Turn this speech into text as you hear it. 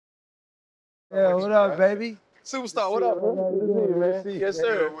Yeah, what up, baby? Superstar, what up, bro? Good to see you, man. Yes,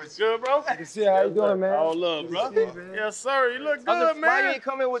 sir. What's good, bro? Good to see you. How you doing, man? All love, bro. Yes, sir. You look good, man. Why you ain't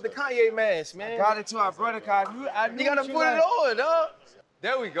coming with the Kanye mask, man? Got it to our brother, Kai. You gotta put it on, dog.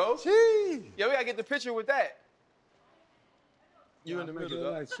 There we go. Jeez. Yeah, we gotta get the picture with that. You in the Make it middle,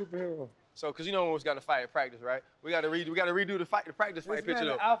 look though. like superhero. So, cause you know when we got to fight at practice, right? We gotta redo the practice fight This picture man,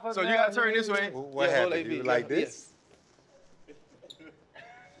 though. alpha So you male, gotta turn this man. way. What Yeah, hold happened? AB. You like this?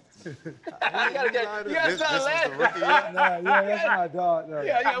 You gotta start laughing. Nah, yeah, that's my dog. No.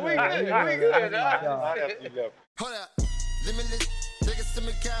 Yeah, we good, dog. Hold up, limitless. Niggas to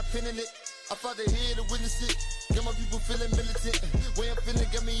me, can't pinning it. I fought the head to witness it. Got my people feeling militant. Way I'm feeling,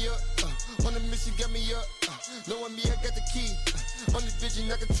 got me up. On the mission, got me up. Knowing me, I got the key. Only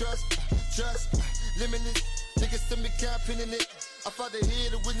vision I can trust. Trust, limitless. Niggas to me, can't pinning it. I fought the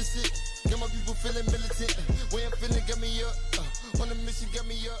head to witness it. Got my people feeling militant. Way I'm feeling, got me up. On the mission, got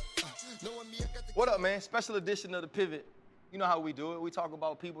me up. Knowing me, I got the key. What up, man? Special edition of The Pivot. You know how we do it. We talk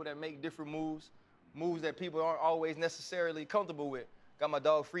about people that make different moves that people aren't always necessarily comfortable with. Got my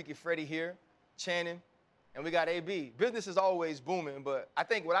dog Freaky Freddy here, Channing, and we got AB. Business is always booming, but I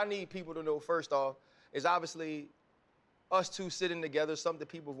think what I need people to know first off is obviously us two sitting together, something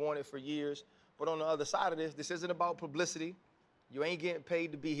people have wanted for years. But on the other side of this isn't about publicity. You ain't getting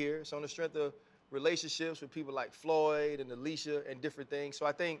paid to be here. It's on the strength of relationships with people like Floyd and Alicia and different things. So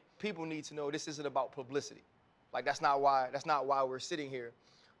I think people need to know this isn't about publicity. Like that's not why we're sitting here.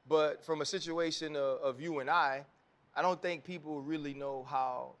 But from a situation of you and I don't think people really know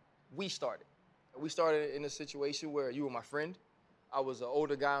how we started. We started in a situation where you were my friend. I was an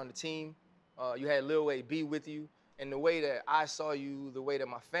older guy on the team. You had Lil AB with you. And the way that I saw you, the way that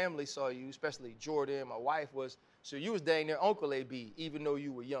my family saw you, especially Jordan, my wife, was, so you was dang near Uncle AB, even though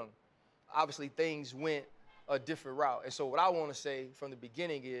you were young. Obviously, things went a different route. And so what I want to say from the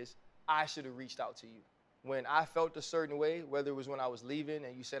beginning is I should have reached out to you. When I felt a certain way, whether it was when I was leaving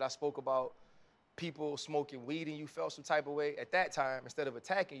and you said I spoke about people smoking weed and you felt some type of way, at that time, instead of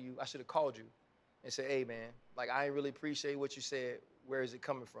attacking you, I should have called you and said, hey, man, like, I ain't really appreciate what you said. Where is it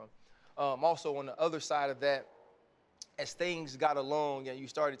coming from? Also, on the other side of that, as things got along and you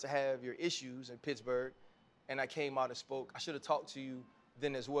started to have your issues in Pittsburgh, and I came out and spoke, I should have talked to you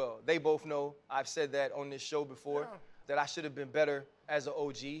then as well. They both know, I've said that on this show before, that I should have been better as an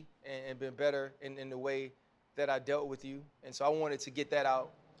OG and been better in the way that I dealt with you. And so I wanted to get that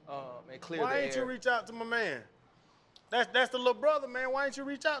out and clear the air. Why ain't you reach out to my man? That's the little brother, man. Why ain't you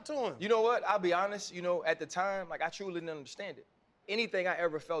reach out to him? You know what? I'll be honest. You know, at the time, like, I truly didn't understand it. Anything I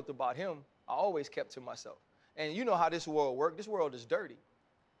ever felt about him, I always kept to myself. And you know how this world works. This world is dirty.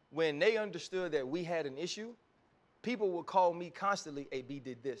 When they understood that we had an issue, people would call me constantly, AB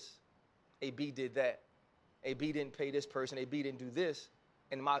did this, AB did that, AB didn't pay this person, AB didn't do this.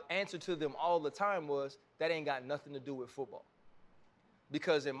 And my answer to them all the time was, that ain't got nothing to do with football.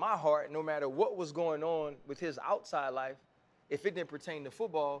 Because in my heart, no matter what was going on with his outside life, if it didn't pertain to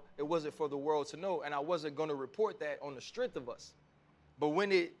football, it wasn't for the world to know, and I wasn't gonna report that on the strength of us. But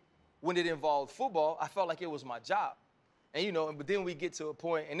when it involved football, I felt like it was my job. And you know, but then we get to a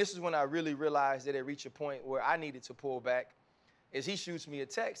point, and this is when I really realized that it reached a point where I needed to pull back, is he shoots me a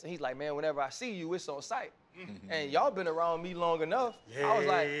text, and he's like, man, whenever I see you, it's on sight. And y'all been around me long enough. Yeah, I was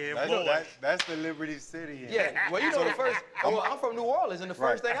like, That's the Liberty City. yeah, well, you know the first, I'm from New Orleans, and the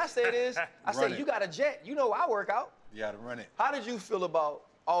first thing I said is, I said, you got a jet, you know I work out. You gotta run it. How did you feel about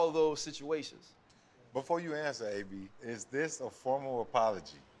all those situations? Before you answer, AB, is this a formal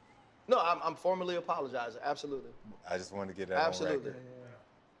apology? No, I'm formally apologizing, absolutely. I just wanted to get that on Absolutely. record.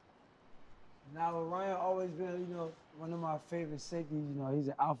 Now, Ryan always been, you know, one of my favorite safeties. You know, he's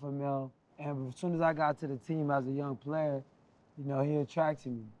an alpha male. And as soon as I got to the team as a young player, you know, he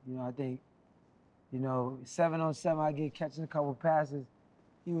attracted me. You know, I think, you know, 7-on-7, I get catching a couple passes.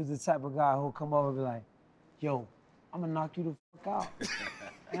 He was the type of guy who'll come over and be like, yo, I'm gonna knock you the fuck out.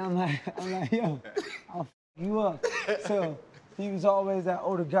 And I'm like, yo, I'll fuck you up. So he was always that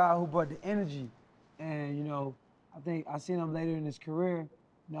older guy who brought the energy. And, you know, I think I seen him later in his career,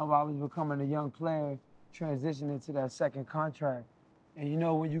 you know, while I was becoming a young player, transitioning to that second contract. And you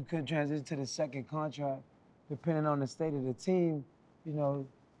know, when you could transition to the second contract, depending on the state of the team, you know,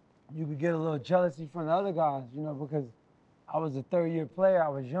 you could get a little jealousy from the other guys, you know, because I was a third-year player, I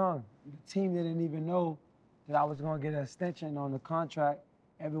was young. The team didn't even know that I was gonna get an extension on the contract.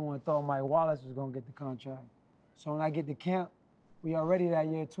 Everyone thought Mike Wallace was gonna get the contract. So when I get to camp, we already that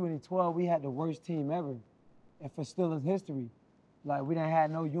year, 2012, we had the worst team ever. And for Steelers history. Like, we didn't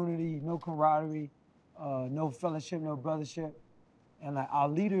have no unity, no camaraderie, no fellowship, no brothership. And like our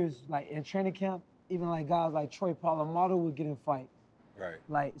leaders, like in training camp, even like guys like Troy Polamalu would get in fight. Right.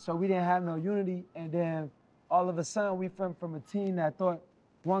 Like, so we didn't have no unity, and then all of a sudden we from a team that thought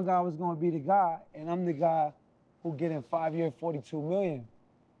one guy was gonna be the guy, and I'm the guy who getting 5 years, 42 million.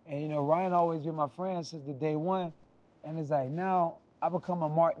 And you know, Ryan always been my friend since the day one, and it's like now I become a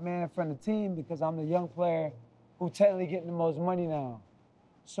marked man from the team because I'm the young player who technically getting the most money now.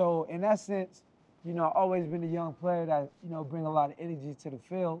 So in that sense, you know, I've always been a young player that, you know, bring a lot of energy to the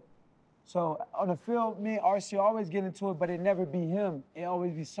field. So on the field, me and RC always get into it, but it never be him. It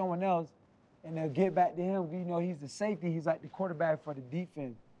always be someone else. And they'll get back to him. You know, he's the safety. He's like the quarterback for the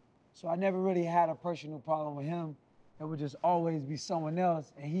defense. So I never really had a personal problem with him. It would just always be someone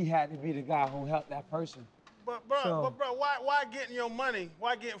else, and he had to be the guy who helped that person. But bro, why getting your money?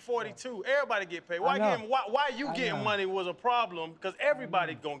 Why getting 42? Everybody get paid. Why you getting money was a problem? Because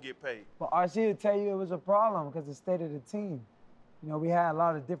everybody gonna get paid. But RC will tell you it was a problem because the state of the team. You know, we had a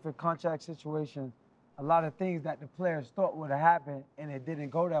lot of different contract situations, a lot of things that the players thought would have happened, and it didn't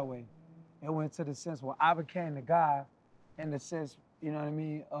go that way. It went to the sense where I became the guy, in the sense, you know what I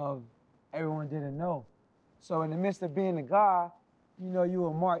mean, of everyone didn't know. So in the midst of being the guy, you know, you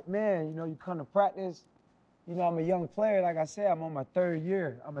a marked man. You know, you come to practice. You know, I'm a young player. Like I said, I'm on my 3rd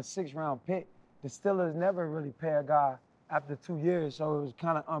year. I'm a 6th-round pick. The Steelers never really pay a guy after 2 years, so it was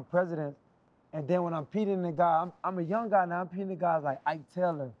kind of unprecedented. And then when I'm competing the guy, I'm a young guy now. I'm competing the guys like Ike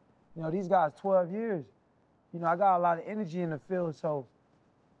Taylor. You know, these guys 12 years. You know, I got a lot of energy in the field, so,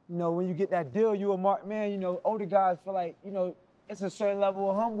 you know, when you get that deal, you a marked man. You know, older guys feel like, you know, it's a certain level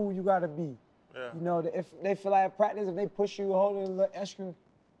of humble you got to be. Yeah. You know, if they feel like at practice, if they push you, hold it a little extra,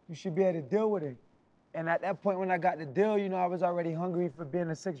 you should be able to deal with it. And at that point when I got the deal, you know, I was already hungry for being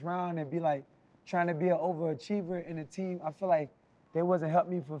a 6th round and be like trying to be an overachiever in the team. I feel like they wasn't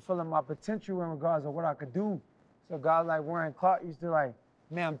helping me fulfilling my potential in regards of what I could do. So guys like Warren Clark used to like,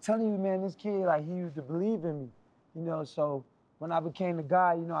 man, I'm telling you, man, this kid, like, he used to believe in me. You know, so when I became the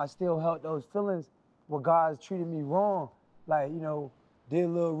guy, you know, I still held those feelings where guys treated me wrong. Like, you know, did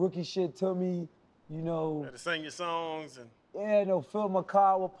little rookie shit to me, you know. Had to sing your songs and. Yeah, you know, fill my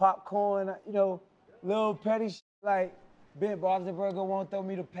car with popcorn, you know, little petty shit, like Ben Roethlisberger won't throw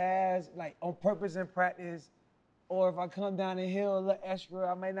me the pass, like on purpose in practice. Or if I come down the hill a little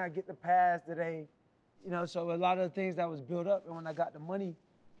extra, I may not get the pass today. You know, so a lot of the things that was built up, and when I got the money,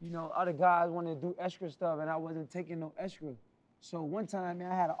 you know, other guys wanted to do extra stuff, and I wasn't taking no extra. So one time,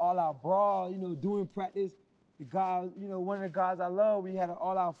 man, I had an all-out brawl, you know, doing practice. The guy, you know, one of the guys I love, we had an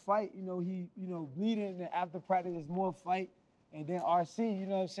all-out fight. You know, he, you know, bleeding, and after practice, there's more fight. And then RC, you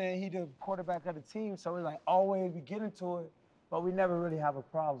know what I'm saying, he the quarterback of the team, so it's like always we get into it, but we never really have a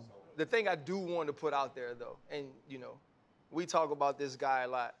problem. The thing I do want to put out there, though, and, you know, we talk about this guy a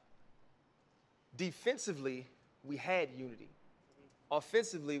lot. Defensively, we had unity.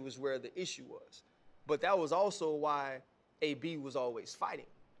 Offensively was where the issue was. But that was also why AB was always fighting,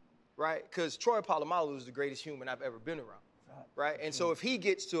 right? Because Troy Polamalu is the greatest human I've ever been around, right? And so if he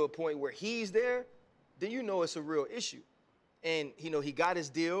gets to a point where he's there, then you know it's a real issue. And, you know, he got his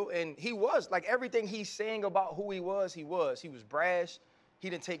deal, and he was, like, everything he's saying about who he was. He was brash. He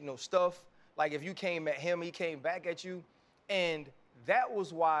didn't take no stuff. Like, if you came at him, he came back at you. And that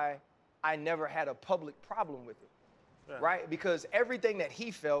was why I never had a public problem with it, right? Because everything that he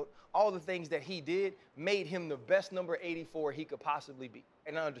felt, all the things that he did, made him the best number 84 he could possibly be.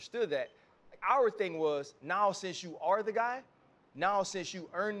 And I understood that. Like, our thing was, now since you are the guy, now since you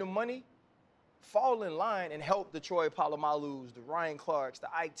earn the money, fall in line and help the Troy Palomalus, the Ryan Clarks, the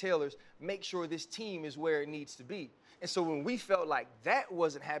Ike Taylors, make sure this team is where it needs to be. And so when we felt like that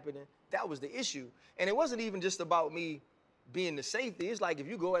wasn't happening, that was the issue. And it wasn't even just about me being the safety. It's like if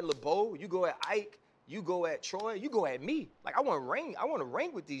you go at LeBeau, you go at Ike, you go at Troy, you go at me. Like, I want to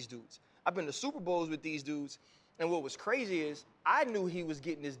rank with these dudes. I've been to Super Bowls with these dudes. And what was crazy is I knew he was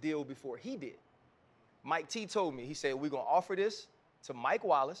getting this deal before he did. Mike T told me, he said, we're going to offer this to Mike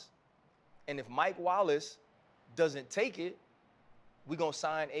Wallace. And if Mike Wallace doesn't take it, we're going to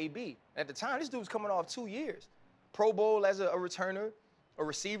sign AB. At the time, this dude was coming off 2 years. Pro Bowl as a returner, a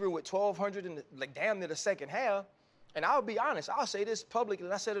receiver with 1,200 in like damn near the second half. And I'll be honest, I'll say this publicly,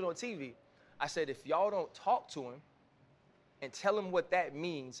 and I said it on TV. I said, if y'all don't talk to him and tell him what that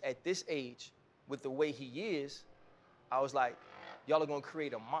means at this age with the way he is, I was like, y'all are going to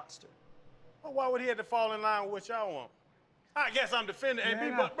create a monster. Well, why would he have to fall in line with what y'all want? I guess I'm defending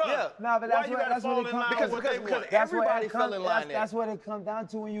AB, but bro, No, but that's why you got to fall in line with what they want? Everybody fell in line there. That's what it comes down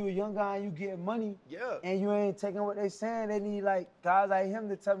to when you a young guy and you get money. Yeah. And you ain't taking what they saying. They need like guys like him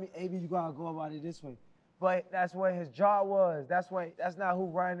to tell me, AB, you gotta go about it this way. But that's what his job was. That's not who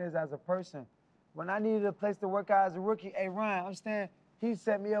Ryan is as a person. When I needed a place to work out as a rookie, hey Ryan, I'm saying he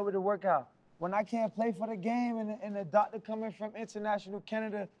set me up with a workout. when I can't play for the game and the doctor coming from international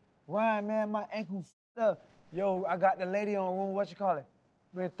Canada, Ryan, man, my ankle f***ed up. Yo, I got the lady on room, what you call it?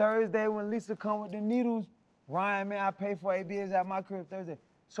 When Thursday, when Lisa come with the needles, Ryan, man, I pay for ABs at my crib Thursday.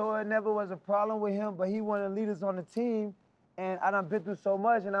 So it never was a problem with him, but he one of the leaders on the team, and I done been through so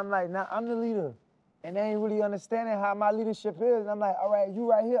much, and I'm like, nah, I'm the leader. And they ain't really understanding how my leadership is. And I'm like, all right, you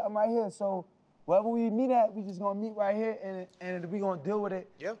right here, I'm right here. So wherever we meet at, we just gonna meet right here, and we gonna deal with it.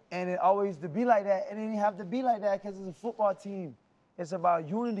 Yep. And it always to be like that, and it didn't have to be like that because it's a football team. It's about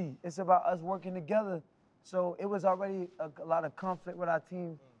unity. It's about us working together. So it was already a lot of conflict with our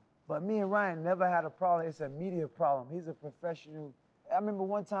team. But me and Ryan never had a problem. It's a media problem. He's a professional. I remember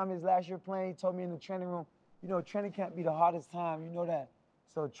one time his last year playing, he told me in the training room, you know, training camp be the hardest time, you know that.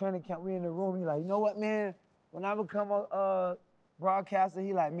 So training camp, we in the room, he like, you know what, man? When I become a broadcaster,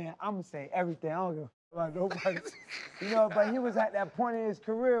 he like, man, I'm gonna say everything. I don't give a about nobody. You know, but he was at that point in his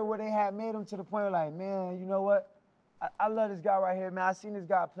career where they had made him to the point where like, man, you know what? I love this guy right here, man. I seen this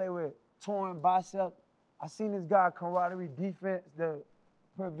guy play with torn bicep. I seen this guy camaraderie, defense, the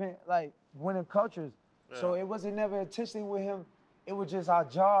prevent like winning cultures. Yeah. So it wasn't never intentionally with him. It was just our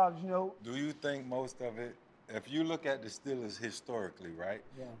jobs, you know. Do you think most of it, if you look at the Steelers historically, right?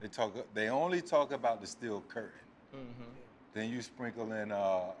 Yeah. They only talk about the steel curtain. Mm-hmm. Then you sprinkle in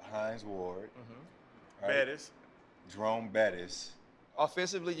Hines Ward, right? Bettis. Jerome Bettis.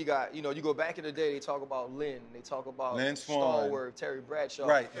 Offensively, you got, you know, you go back in the day, they talk about Lynn, they talk about Lynn Swan, Stallworth, Terry Bradshaw.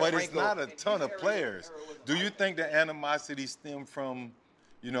 Right, but Franco. it's not a ton of players. Do you think the animosity stemmed from,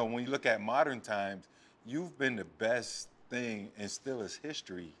 you know, when you look at modern times, you've been the best thing in Steelers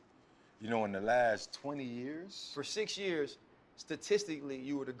history, you know, in the last 20 years? For 6 years, statistically,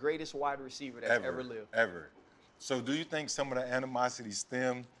 you were the greatest wide receiver that's ever lived. Ever. So do you think some of the animosity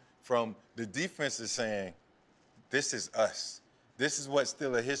stemmed from the defense is saying, this is us. This is what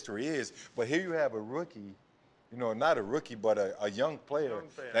Steelers history is. But here you have a rookie, you know, not a rookie, but a young player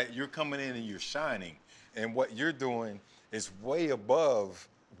that you're coming in and you're shining. And what you're doing is way above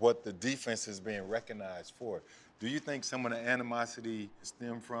what the defense is being recognized for. Do you think some of the animosity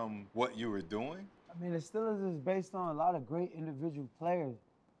stemmed from what you were doing? I mean, the Steelers is based on a lot of great individual players,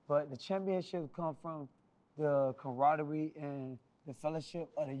 but the championships come from the camaraderie and the fellowship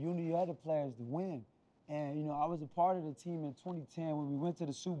of the unity of the players to win. And, you know, I was a part of the team in 2010 when we went to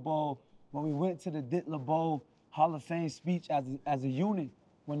the Super Bowl, when we went to the Dick LeBeau Hall of Fame speech as a unit,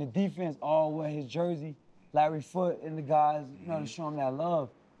 when the defense all wore his jersey, Larry Foote and the guys, you know, to show them that love.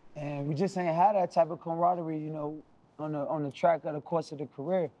 And we just ain't had that type of camaraderie, you know, on the track of the course of the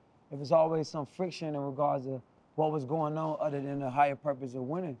career. It was always some friction in regards to what was going on other than the higher purpose of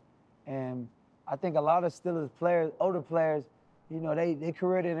winning. And I think a lot of Steelers players, older players, you know, their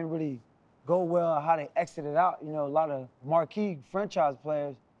career didn't really go well, how they exited out. You know, a lot of marquee franchise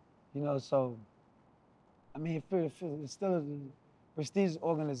players, you know, so, I mean, it's still a prestigious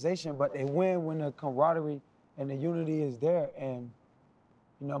organization, but they win when the camaraderie and the unity is there. And,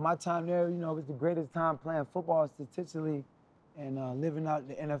 you know, my time there, you know, was the greatest time playing football statistically and living out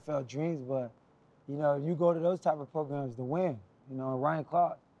the NFL dreams. But, you know, you go to those type of programs to win. You know, Ryan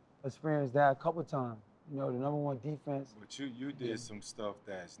Clark experienced that a couple times. You know, the #1 defense. But you did some stuff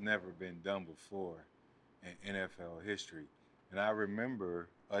that's never been done before in NFL history. And I remember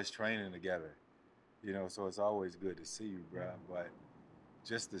us training together, you know, so it's always good to see you, bro. But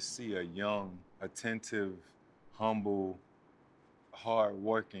just to see a young, attentive, humble,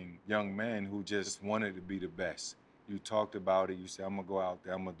 hard-working young man who just wanted to be the best. You talked about it. You said, I'm going to go out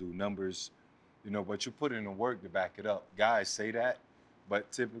there, I'm going to do numbers, you know, but you put in the work to back it up. Guys say that, but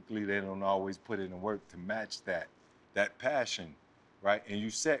typically they don't always put in the work to match that passion, right? And you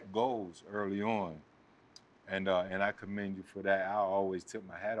set goals early on, and I commend you for that. I always tip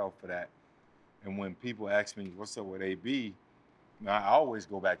my hat off for that. And when people ask me, what's up with AB, I always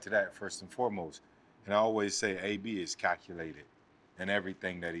go back to that first and foremost. And I always say AB is calculated in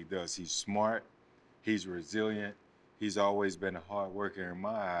everything that he does. He's smart, he's resilient, he's always been a hard worker in my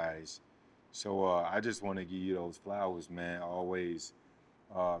eyes. So I just want to give you those flowers, man, always.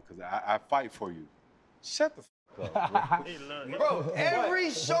 Because I fight for you. Shut the f*** up, bro. Bro, every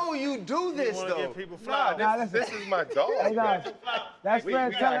show you do this, though. Give people flowers. This is my dog. Hey, that's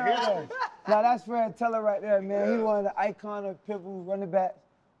Fred Teller right there. No, that's Fred Teller right there, man. Yeah. He one of the icon of Pitbull running backs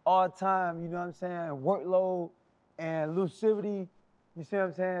all time, you know what I'm saying? Workload and lucidity, you see what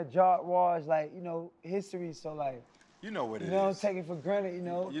I'm saying? Jaw Wars, like, you know, history, so like, You know what it is. You don't take it for granted, you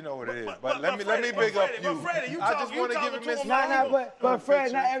know. You know what it is. But let me big up you. Freddie, I just want to give him his But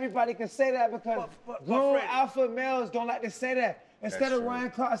Fred, not everybody can say that because grown alpha males don't like to say that. Instead of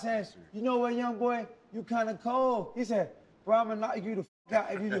Ryan Clark saying, you know what, young boy, you kind of cold. He said, bro, I'm going to knock you the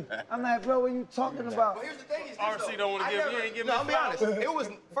If you do. I'm like, bro, what are you talking about? But here's the thing: RC don't want to give. You ain't giving. No, I'll be honest. It was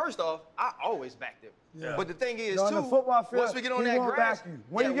first off, I always backed him. Yeah. But the thing is, On the football field, once we get on he that gonna grass, back you.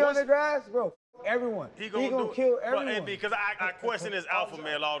 When you get on the grass, bro, everyone. He gonna kill everyone. But because I question his alpha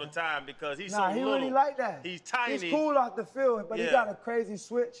male all the time because he's so Nah, he little. really like that. He's tiny. He's cool off the field, but he Yeah. got a crazy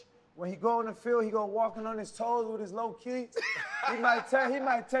switch. When he go on the field, he go walking on his toes with his low key. he might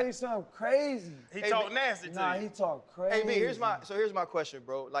tell you something crazy. He talk nasty to Nah, you. he talk crazy. Hey, B, here's my question,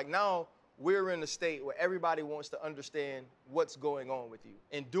 bro. Like now we're in a state where everybody wants to understand what's going on with you.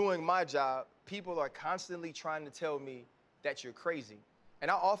 And doing my job, people are constantly trying to tell me that you're crazy. And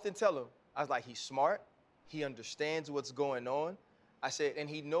I often tell them, I was like, he's smart, he understands what's going on. I said, and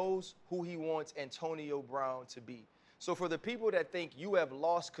he knows who he wants Antonio Brown to be. So for the people that think you have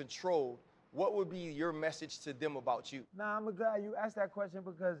lost control, what would be your message to them about you? Nah, I'm glad you asked that question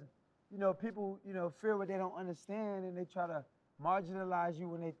because, people, fear what they don't understand and they try to marginalize you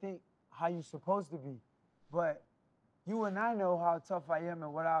when they think how you're supposed to be. But you and I know how tough I am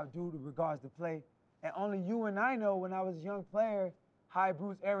and what I'll do in regards to play. And only you and I know when I was a young player how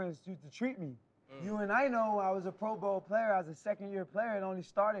Bruce Arians used to treat me. You and I know I was a Pro Bowl player. I was a second-year player and only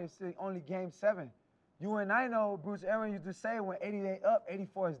started only game 7. You and I know Bruce Arians used to say when 88 up,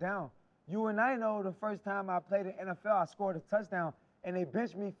 84 is down. You and I know the first time I played in NFL, I scored a touchdown, and they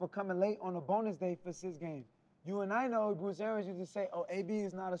benched me for coming late on a bonus day for 6 games. You and I know Bruce Arians used to say, oh, AB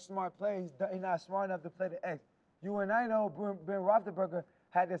is not a smart player. He's not smart enough to play the X. You and I know Ben Roethlisberger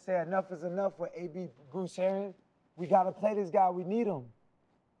had to say enough is enough with AB Bruce Arians. We got to play this guy. We need him.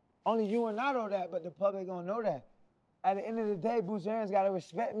 Only you and I know that, but the public don't know that. At the end of the day, Bruce Arians got to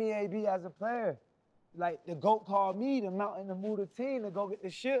respect me, AB, as a player. Like, the GOAT called me to mount in the mood of team to go get the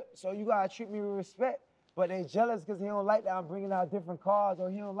ship, so you got to treat me with respect. But they jealous because he don't like that I'm bringing out different cards or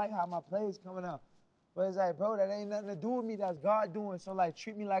he don't like how my plays coming out. But it's like, bro, that ain't nothing to do with me. That's God doing. So, like,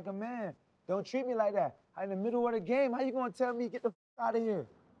 treat me like a man. Don't treat me like that. In the middle of the game, how you going to tell me, get the out of here?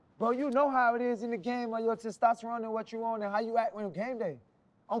 Bro, you know how it is in the game when your testosterone and what you want and how you act on game day.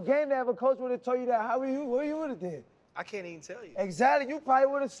 On game day, if a coach would have told you that, what you would have did? I can't even tell you. Exactly. You probably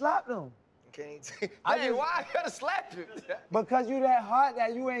would have slapped him. Why I gotta slap you? Because you that hard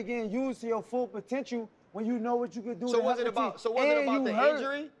that you ain't getting used to your full potential when you know what you could do. So was it about the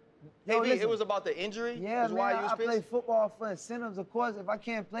injury? Yo, Maybe it was about the injury? Yeah, man, why I play football for incentives. Of course, if I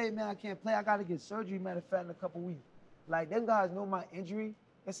can't play, man, I can't play. I got to get surgery, matter of fact, in a couple weeks. Like, them guys know my injury.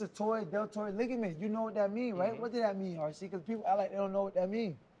 It's a deltoid ligament. You know what that means, right? What did that mean, RC? Because people act like they don't know what that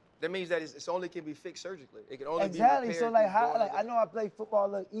means. That means that it's only can be fixed surgically. It can only be repaired. So, like, I know I play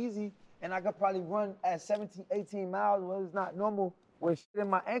football look easy, and I could probably run at 17, 18 miles, well, it's not normal with shit in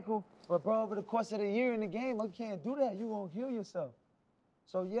my ankle. But, bro, over the course of the year in the game, you can't do that. You're going to kill yourself.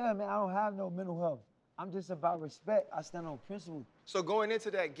 So, yeah, man, I don't have no mental health. I'm just about respect. I stand on principle. So going into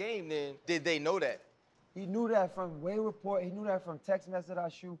that game then, did they know that? He knew that from Way Report. He knew that from text message I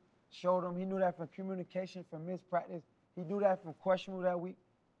showed him. He knew that from communication, from missed practice. He knew that from questionable that week.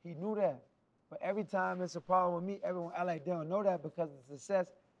 He knew that. But every time it's a problem with me, everyone act like they don't know that because of the success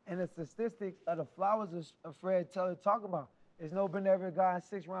and the statistics of the Flowers is afraid to talk about. There's no been ever a guy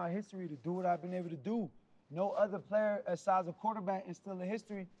in 6-round history to do what I've been able to do. No other player besides a quarterback in still in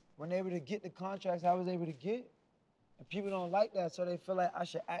history were able to get the contracts I was able to get. And people don't like that, so they feel like I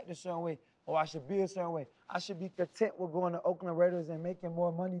should act a certain way or I should be a certain way. I should be content with going to Oakland Raiders and making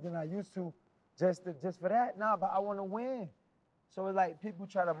more money than I used to just for that. Nah, but I want to win. So it's like people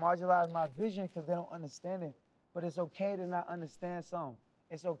try to marginalize my vision because they don't understand it. But it's okay to not understand something.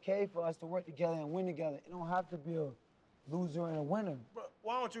 It's okay for us to work together and win together. It don't have to be a loser and a winner. But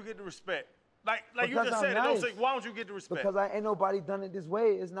why don't you get the respect? Like you Because just I'm said, nice. it. Don't say, why don't you get the respect? Because ain't nobody done it this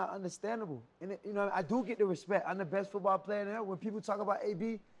way. It's not understandable. And, I do get the respect. I'm the best football player in there. When people talk about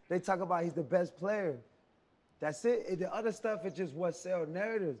AB, they talk about he's the best player. That's it. The other stuff is just what sell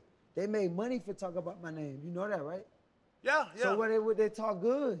narratives. They made money for talking about my name. You know that, right? Yeah. So would they talk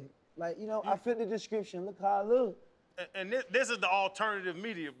good? Like, I fit the description. Look how I look. And this is the alternative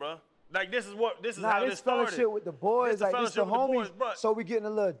media, bro. Like this is how this started. Fellowship with the boys, This it's the homies. So we getting a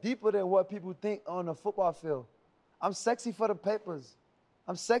little deeper than what people think on the football field. I'm sexy for the papers.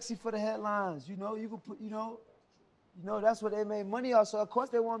 I'm sexy for the headlines. You can put, that's what they made money off. So of course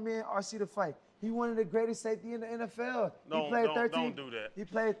they want me and RC to fight. He one of the greatest safety in the NFL. Don't do that. He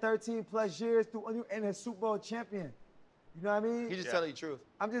played 13 plus years and a Super Bowl champion. You know what I mean? He just telling you the truth.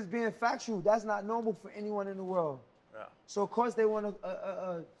 I'm just being factual. That's not normal for anyone in the world. Yeah. So, of course, they want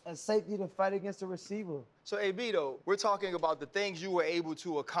a safety to fight against a receiver. So, AB, though, we're talking about the things you were able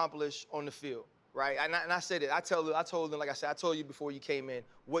to accomplish on the field, right? And I said it. I told them, like I said, I told you before you came in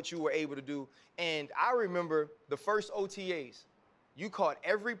what you were able to do. And I remember the first OTAs. You caught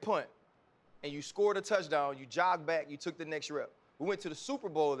every punt, and you scored a touchdown. You jogged back. You took the next rep. We went to the Super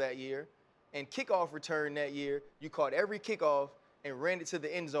Bowl that year, and kickoff return that year. You caught every kickoff and ran it to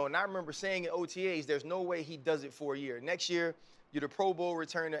the end zone. And I remember saying in OTAs, there's no way he does it for a year. Next year, you're the Pro Bowl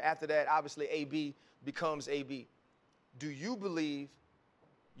returner. After that, obviously, AB becomes AB. Do you believe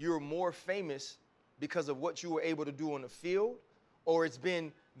you're more famous because of what you were able to do on the field, or it's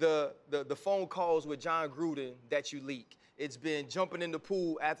been the phone calls with John Gruden that you leak? It's been jumping in the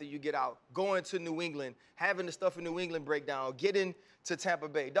pool after you get out, going to New England, having the stuff in New England break down, getting to Tampa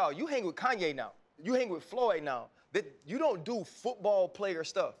Bay. Dog, you hang with Kanye now. You hang with Floyd now. You don't do football player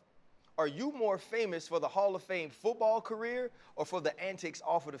stuff. Are you more famous for the Hall of Fame football career or for the antics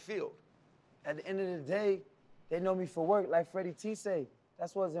off of the field? At the end of the day, they know me for work, like Freddie T say.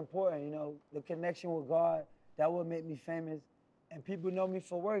 That's what's important, you know, the connection with God. That would make me famous. And people know me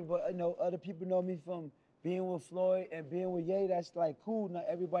for work, but you know, other people know me from being with Floyd and being with Ye. That's like cool. Not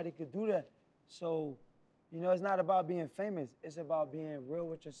everybody could do that. So, you know, it's not about being famous. It's about being real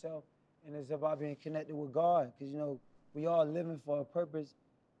with yourself, and it's about being connected with God. Because, you know, we all living for a purpose,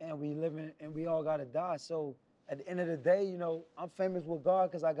 and we all gotta die. So at the end of the day, you know, I'm famous with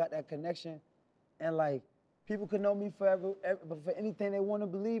God because I got that connection. And like, people can know me forever, for anything they want to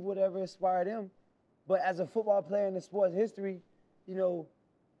believe, whatever inspired them. But as a football player in the sports history, you know,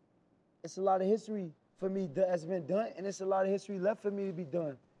 it's a lot of history for me that's been done, and it's a lot of history left for me to be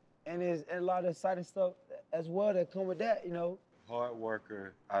done. And there's a lot of exciting stuff as well that come with that, you know. Hard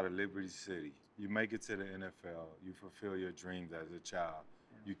worker out of Liberty City. You make it to the NFL. You fulfill your dreams as a child.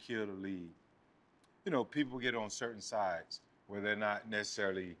 You kill the league. You know, people get on certain sides where they're not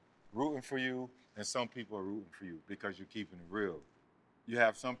necessarily rooting for you, and some people are rooting for you because you're keeping it real. You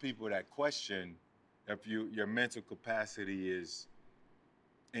have some people that question if your mental capacity is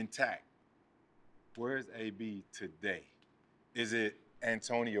intact. Where's AB today? Is it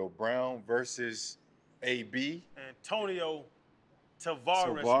Antonio Brown versus AB? Antonio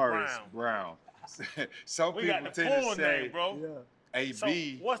Tavares Brown. Some we people got the tend to full say name, bro. AB So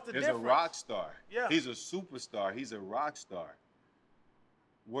what's the is difference? a rock star. Yeah. He's a superstar. He's a rock star.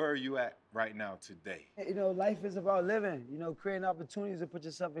 Where are you at right now today? You know, life is about living, you know, creating opportunities to put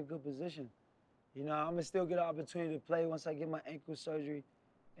yourself in good position. You know, I'm gonna still get an opportunity to play once I get my ankle surgery.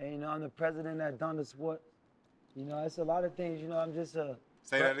 And, you know, I'm the president at Donda Sport. You know, it's a lot of things, you know, I'm just a...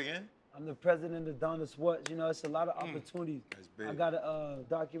 Say that again? I'm the president of Donda Sports. You know, it's a lot of opportunities. That's big. I got a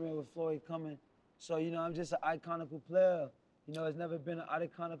document with Floyd coming. So, you know, I'm just an iconical player. You know, there's never been an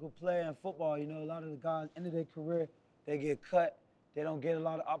iconical player in football. You know, a lot of the guys, end of their career, they get cut. They don't get a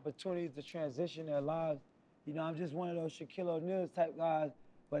lot of opportunities to transition their lives. You know, I'm just one of those Shaquille O'Neal type guys,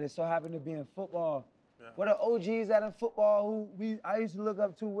 but it so happened to be in football. Yeah. What are OGs at in football who I used to look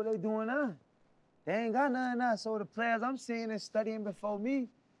up to, what they doing now? They ain't got nothing now. So the players I'm seeing and studying before me,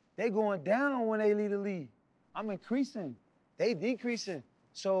 they going down when they leave the league. I'm increasing. They decreasing.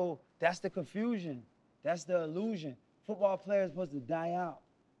 So that's the confusion. That's the illusion. Football players supposed to die out.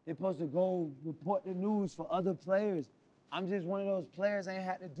 They're supposed to go report the news for other players. I'm just one of those players that ain't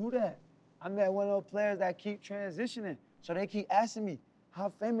had to do that. I'm that one of those players that keep transitioning. So they keep asking me, how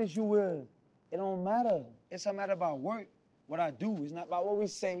famous you is. It don't matter. It's a matter about work, what I do. It's not about what we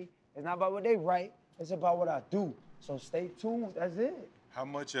say. It's not about what they write. It's about what I do. So stay tuned. That's it. How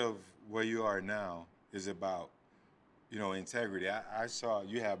much of where you are now is about, you know, integrity? I saw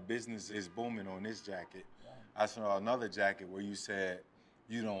you have business is booming on this jacket. Yeah. I saw another jacket where you said,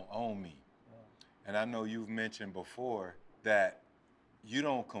 you don't own me. Yeah. And I know you've mentioned before that you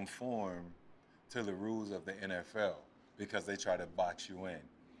don't conform to the rules of the NFL because they try to box you in.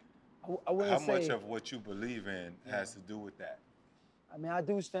 I wouldn't How say, much of what you believe in has to do with that? I mean, I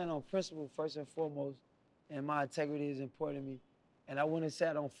do stand on principle first and foremost, and my integrity is important to me. And I wouldn't say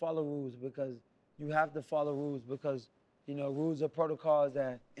I don't follow rules because you have to follow rules because, you know, rules are protocols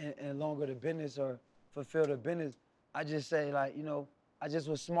that in longer the business or fulfill the business. I just say, like, you know, I just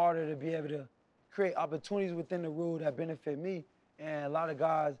was smarter to be able to create opportunities within the rule that benefit me. And a lot of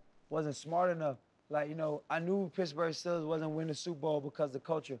guys wasn't smart enough. Like, you know, I knew Pittsburgh Steelers wasn't winning the Super Bowl because of the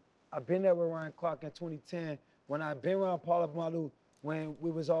culture. I've been there with Ryan Clark in 2010 when I've been around Paula Malou when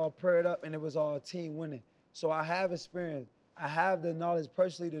we was all paired up and it was all team winning. So I have experience. I have the knowledge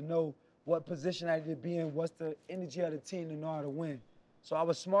personally to know what position I need to be in, what's the energy of the team to know how to win. So I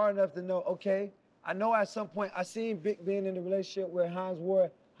was smart enough to know, okay, I know at some point I seen Big Ben in the relationship with Hines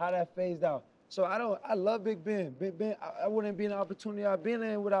Ward, how that phased out. So I love Big Ben. Big Ben, I wouldn't be in the opportunity I've been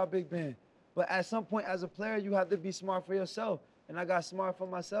in without Big Ben. But at some point as a player, you have to be smart for yourself. And I got smart for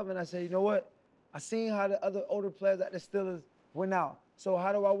myself and I said, you know what? I seen how the other older players at the Steelers went out. So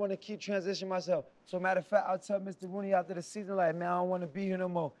how do I want to keep transitioning myself? So matter of fact, I'll tell Mr. Rooney after the season, like, man, I don't want to be here no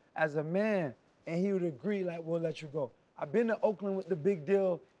more as a man. And he would agree, like, we'll let you go. I've been to Oakland with the big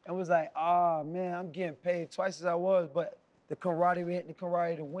deal and was like, man, I'm getting paid twice as I was, but the camaraderie ain't the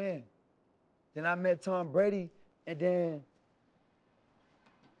camaraderie to win. Then I met Tom Brady, and then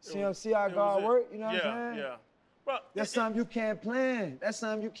see how God work, you know what I'm saying? Yeah. Bro, That's something you can't plan. That's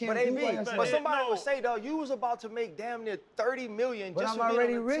something you can't But do by AB, yourself. but somebody would say though, you was about to make damn near $30 million But just I'm for being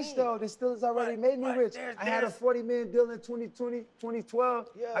already on the rich team. though. The Steelers already made me rich. I had a $40 million deal in 2020, 2012.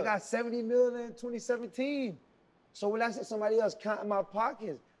 Yeah. I got $70 million in 2017. So when I said somebody else counting my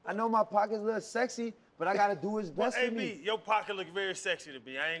pockets, I know my pockets look sexy, but I gotta do his best for me. AB, your pocket look very sexy to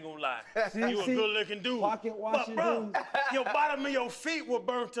me. I ain't gonna lie. See, you a good-looking dude. Pocket watching but, bro, dudes. your bottom of your feet were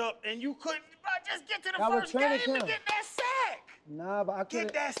burnt up, and you couldn't. Bro, just get to the That was first game training and camp. get that sack. Nah, but I couldn't.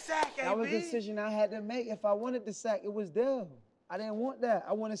 Get that sack, AB. That was a decision I had to make. If I wanted the sack, it was there. I didn't want that.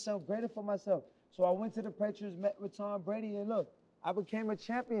 I wanted something greater for myself. So I went to the Patriots, met with Tom Brady, and look, I became a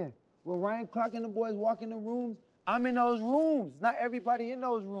champion. When Ryan Clark and the boys walk in the rooms, I'm in those rooms. Not everybody in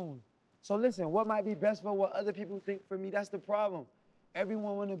those rooms. So listen, what might be best for what other people think for me, that's the problem.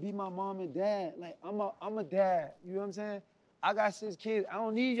 Everyone want to be my mom and dad. Like, I'm a dad, you know what I'm saying? I got 6 kids. I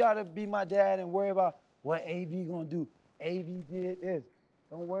don't need y'all to be my dad and worry about what AV gonna do. AV did this.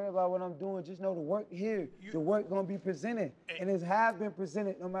 Don't worry about what I'm doing. Just know the work here. The work gonna be presented. And it have been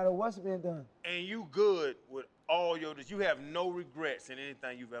presented no matter what's been done. And you good with all you have no regrets in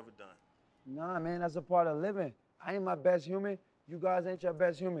anything you've ever done. Nah, man, that's a part of living. I ain't my best human. You guys ain't your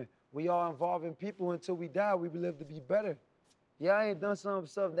best human. We all involving people until we die. We live to be better. Yeah, I ain't done some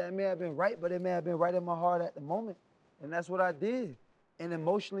stuff that may have been right, but it may have been right in my heart at the moment. And that's what I did. And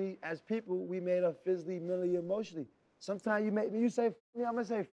emotionally, as people, we made up physically, mentally, emotionally. Sometimes you make me, you say, F me, I'm gonna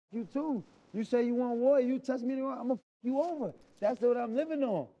say, F you too. You say you want war, you touch me, I'm gonna F you over. That's what I'm living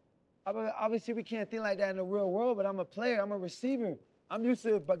on. Obviously, we can't think like that in the real world, but I'm a player, I'm a receiver. I'm used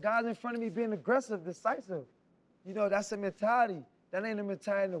to guys in front of me being aggressive, decisive. You know, that's a mentality. That ain't a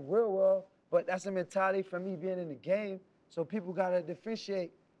mentality in the real world, but that's a mentality for me being in the game. So people gotta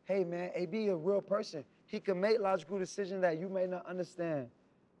differentiate, hey man, AB a real person. He can make logical decisions that you may not understand.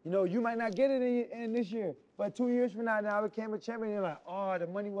 You know, you might not get it in this year, but 2 years from now I became a champion, you're like, oh, the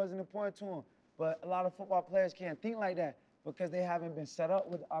money wasn't important to him. But a lot of football players can't think like that because they haven't been set up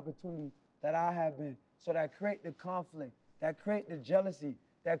with the opportunity that I have been. So that create the conflict, that create the jealousy,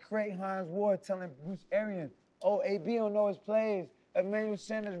 that create Hines Ward telling Bruce Arians, oh, AB don't know his plays. Emmanuel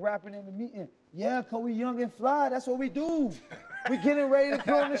Sanders rapping in the meeting. Yeah, because we young and fly. That's what we do. We getting ready to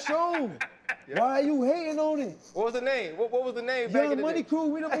put on the show. Yep. Why are you hating on it? What was the name? What was the name back in the day? Money Crew,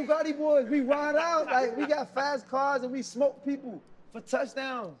 we the Bugatti boys. We ride out. Like, we got fast cars and we smoke people for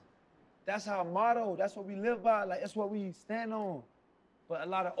touchdowns. That's our motto. That's what we live by. Like, that's what we stand on. But a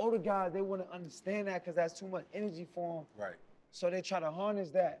lot of older guys, they want to understand that because that's too much energy for them. Right. So they try to harness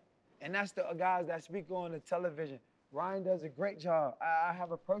that. And that's the guys that speak on the television. Ryan does a great job. I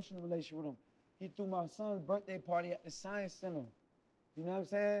have a personal relationship with him. He threw my son's birthday party at the Science Center. You know what I'm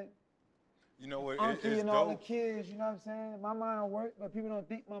saying? You know what? Unky it's and all the dope. kids, you know what I'm saying? My mind work, but people don't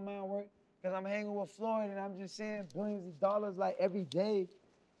think my mind work because I'm hanging with Floyd and I'm just seeing billions of dollars like every day.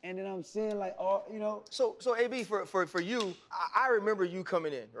 And then I'm seeing like all, you know. So AB, for you, I remember you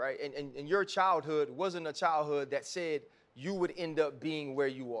coming in, right? And your childhood wasn't a childhood that said you would end up being where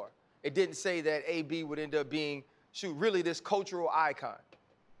you are. It didn't say that AB would end up being, really this cultural icon.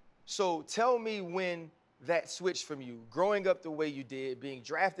 So tell me when that switched from you, growing up the way you did, being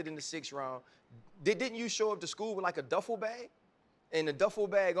drafted in the 6th round. Didn't you show up to school with like a duffel bag and a duffel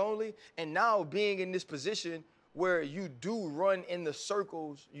bag only? And now being in this position where you do run in the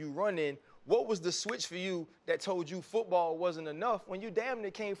circles you run in, what was the switch for you that told you football wasn't enough when you damn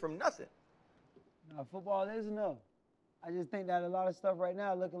near came from nothing? No, football is enough. I just think that a lot of stuff right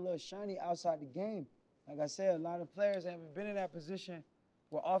now look a little shiny outside the game. Like I said, a lot of players haven't been in that position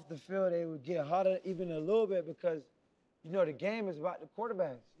where off the field they would get hotter even a little bit because, you know, the game is about the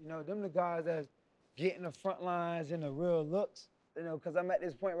quarterbacks. You know, them the guys that's getting the front lines and the real looks. You know, because I'm at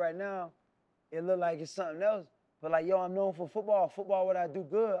this point right now, it look like it's something else. But like, yo, I'm known for football. Football, what I do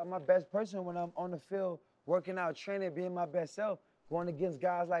good. I'm my best person when I'm on the field, working out, training, being my best self, going against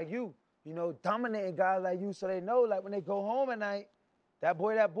guys like you. You know, dominating guys like you so they know, like, when they go home at night, that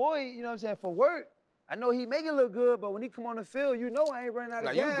boy, you know what I'm saying, for work, I know he make it look good, but when he come on the field, you know I ain't running out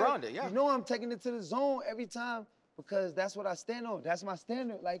of gas. Now, you grounded, yeah. You know I'm taking it to the zone every time because that's what I stand on. That's my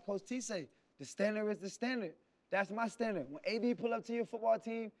standard, like Coach T say. The standard is the standard. That's my standard. When AB pull up to your football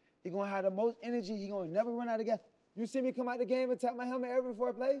team, he going to have the most energy. He going to never run out of gas. You see me come out the game and tap my helmet every before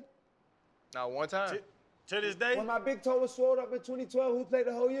I play? Not one time. To this day? When my big toe was swelled up in 2012, who played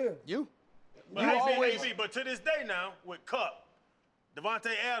the whole year? You. But You always. but to this day now, with Cup,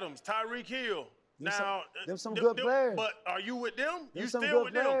 Devontae Adams, Tyreek Hill, them some good players. But are you with them? Them You some still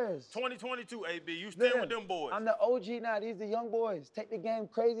good with players. them? 2022, AB, you still with them boys? I'm the OG now. These the young boys. Take the game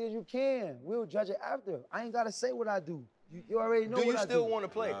crazy as you can. We'll judge it after. I ain't got to say what I do. You already know what I do. Do you still want to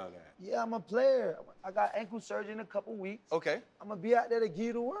play? Yeah, I'm a player. I got ankle surgery in a couple weeks. Okay. I'm going to be out there to give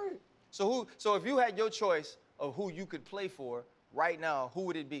you the word. So if you had your choice of who you could play for right now, who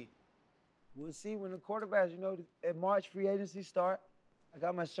would it be? We'll see when the quarterbacks, at March free agency start. I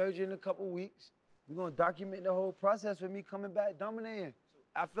got my surgery in a couple weeks. We're going to document the whole process with me coming back dominating.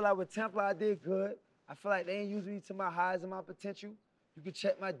 I feel like with Tampa, I did good. I feel like they ain't using me to my highs and my potential. You can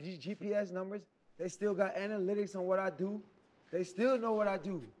check my GPS numbers. They still got analytics on what I do. They still know what I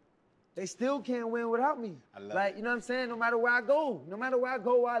do. They still can't win without me. You know what I'm saying? No matter where I go,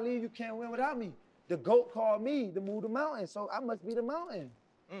 where I leave, you can't win without me. The GOAT called me to move the mountain, so I must be the mountain.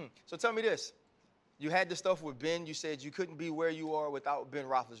 So tell me this. You had the stuff with Ben. You said you couldn't be where you are without Ben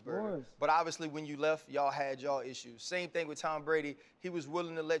Roethlisberger. But obviously, when you left, y'all had y'all issues. Same thing with Tom Brady. He was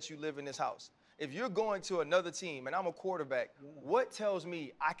willing to let you live in his house. If you're going to another team and I'm a quarterback, what tells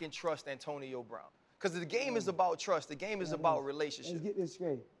me I can trust Antonio Brown? Because the game is about trust. The game is about relationship. Let's get this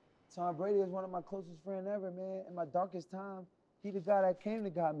straight. Tom Brady is one of my closest friends ever, man. In my darkest time, he the guy that came to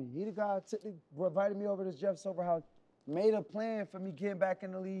got me. He the guy that invited me over to Jeff Silver house, made a plan for me getting back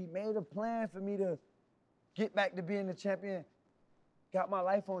in the league, made a plan for me to get back to being the champion, got my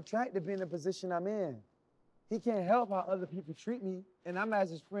life on track to be in the position I'm in. He can't help how other people treat me, and I'm as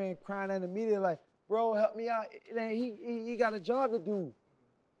his friend crying in the media like, bro, help me out. He got a job to do.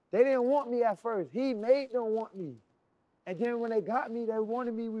 They didn't want me at first. He made them want me. And then when they got me, they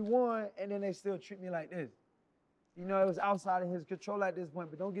wanted me, we won, and then they still treat me like this. It was outside of his control at this point,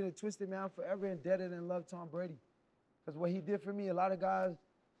 but don't get it twisted, man. I'm forever indebted and love Tom Brady. Because what he did for me, a lot of guys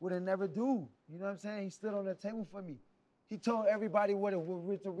would have never do. You know what I'm saying? He stood on the table for me. He told everybody what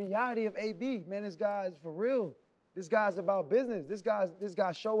the reality of AB. Man, this guy is for real. This guy's about business. This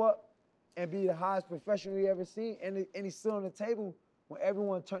guy show up and be the highest professional you ever seen, and he's still on the table when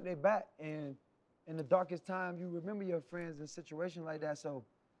everyone turned their back. And in the darkest time, you remember your friends in a situation like that. So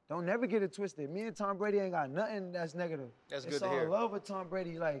don't never get it twisted. Me and Tom Brady ain't got nothing that's negative. That's good to hear. It's all love with Tom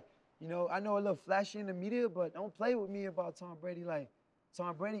Brady. Like, I know a little flashy in the media, but don't play with me about Tom Brady. Like,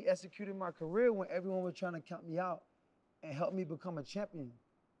 Tom Brady executed my career when everyone was trying to count me out and help me become a champion.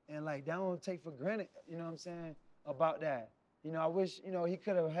 And like, that don't take for granted, you know what I'm saying, about that. I wish, he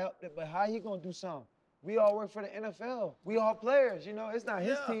could have helped it, but how he gonna do something? We all work for the NFL. We all players, it's not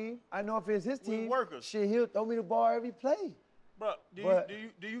his team. I know if it's his team, workers. Shit, he'll throw me the ball every play. Bro, do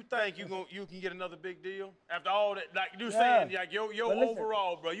you think you can get another big deal after all that? Like you saying, like your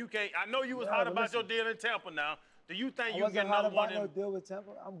overall, bro. You can't. I know you was hot about your deal in Tampa. Now, do you think you can get another one? I wasn't hot about no deal with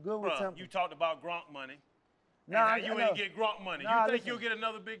Tampa. I'm good with Tampa. You talked about Gronk money. Nah, you ain't get Gronk money. You think you'll get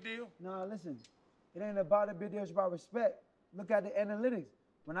another big deal? Nah, listen. It ain't about a big deal. It's about respect. Look at the analytics.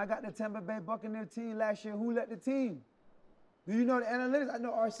 When I got the Tampa Bay Buccaneers team last year, who led the team? Do you know the analytics? I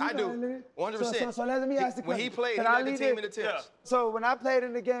know RC. I do. Analytics. 100%. So let me ask the question. When he played, he led the team in the tips. Yeah. So when I played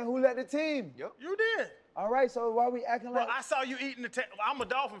in the game, who led the team? Yep. You did. All right, so why we acting Bro, like... I saw you eating I'm a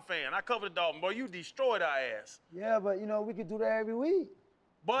Dolphin fan. I cover the Dolphins. Boy, you destroyed our ass. Yeah, but, we could do that every week.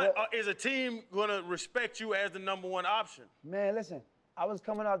 But is a team going to respect you as the number one option? Man, listen, I was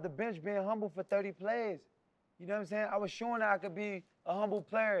coming off the bench being humble for 30 plays. You know what I'm saying? I was showing that I could be a humble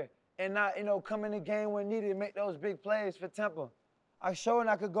player and not, come in the game when needed and make those big plays for Tampa. I showed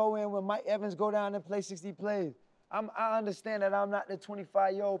I could go in when Mike Evans go down and play 60 plays. I understand that I'm not the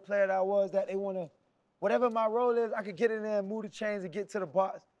 25-year-old player that I was, that they want to, whatever my role is, I could get in there and move the chains and get to the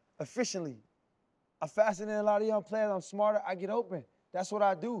box efficiently. I'm faster than a lot of young players. I'm smarter. I get open. That's what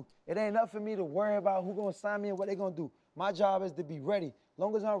I do. It ain't enough for me to worry about who's going to sign me and what they're going to do. My job is to be ready. As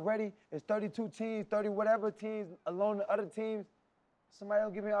long as I'm ready, it's 32 teams, 30 whatever teams, along the other teams, somebody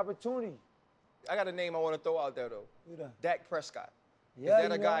will give me an opportunity. I got a name I want to throw out there, though. Who that? Dak Prescott. Yeah, is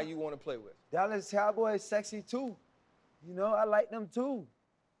that a guy you want to play with? Dallas Cowboys sexy, too. I like them, too.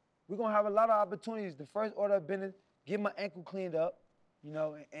 We're going to have a lot of opportunities. The first order of business, get my ankle cleaned up,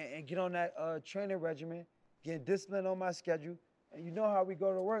 and get on that training regimen, get disciplined on my schedule. And you know how we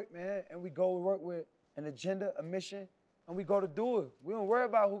go to work, man. And we go to work with an agenda, a mission, and we go to do it. We don't worry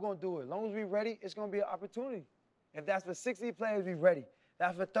about who's going to do it. As long as we're ready, it's going to be an opportunity. If that's for 60 players, we ready.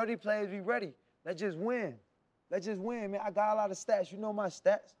 That's for 30 players, we ready. Let's just win. Let's just win, man. I got a lot of stats. You know my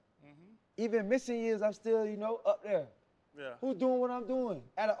stats. Mm-hmm. Even missing years, I'm still, up there. Yeah. Who's doing what I'm doing?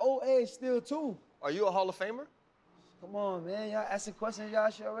 At an old age, still, too. Are you a Hall of Famer? Come on, man. Y'all asking questions y'all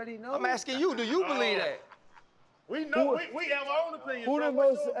should already know. I'm asking you, do you believe that? We know, we have our own opinion. Who bro. the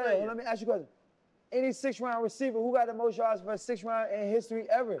What's most, your hey, opinion? let me ask you a question. Any 6th-round receiver, who got the most yards for a 6th round in history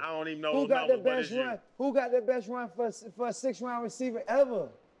ever? I don't even know Who those got the numbers, but best it's you. run? Who got the best run for a 6th-round receiver ever?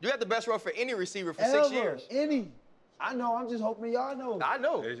 You got the best run for any receiver for Ever. 6 years. Any. I know, I'm just hoping y'all know. I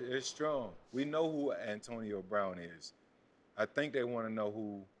know. It's strong. We know who Antonio Brown is. I think they want to know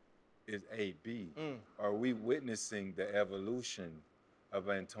who is AB. Are we witnessing the evolution of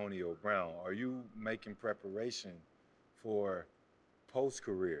Antonio Brown? Are you making preparation for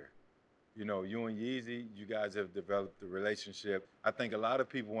post-career? You know, you and Yeezy, you guys have developed a relationship. I think a lot of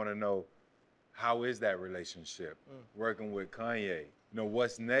people want to know, how is that relationship? Working with Kanye, you know,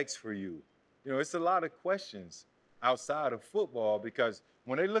 what's next for you? You know, it's a lot of questions outside of football, because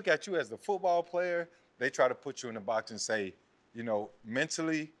when they look at you as the football player, they try to put you in the box and say, you know,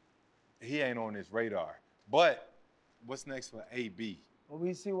 mentally, he ain't on his radar. But what's next for AB? Well,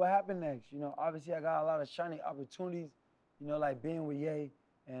 we see what happened next. You know, obviously I got a lot of shiny opportunities, you know, like being with Ye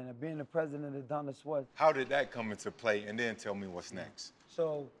and being the president of Donda Swartz. How did that come into play? And then tell me what's next.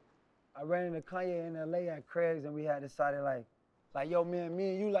 So I ran into Kanye in LA at Craig's, and we had decided like, yo, man, me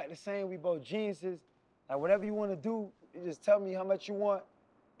and you like the same, we both geniuses. Like, whatever you want to do, you just tell me how much you want,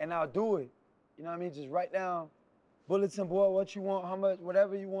 and I'll do it. You know what I mean? Just write down, bulletin board, what you want, how much,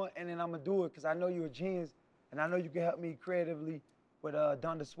 whatever you want, and then I'm going to do it, because I know you're a genius, and I know you can help me creatively with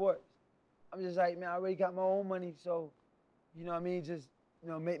Donda Sports. I'm just like, man, I already got my own money, so, you know what I mean? Just, you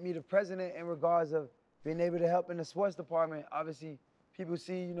know, make me the president in regards of being able to help in the sports department. Obviously, people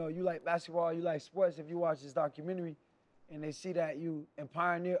see, you know, you like basketball, you like sports, if you watch this documentary, and they see that you and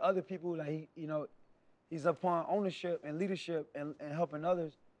pioneer other people, like, you know, he's upon ownership and leadership and helping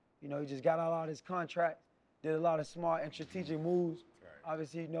others. You know, he just got out of his contracts, did a lot of smart and strategic moves. Right.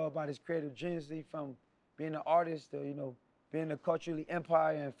 Obviously, you know about his creative genius from being an artist to, you know, being a culturally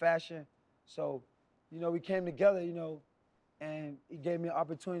empire and fashion. So, you know, we came together, you know, and he gave me an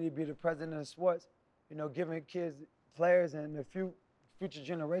opportunity to be the president of sports, you know, giving kids, players, and the future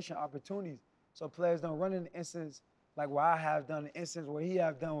generation opportunities. So players don't run into instance like what I have done, the instance where he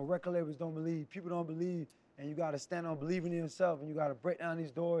have done, where record labels don't believe, people don't believe, and you got to stand on believing in yourself, and you got to break down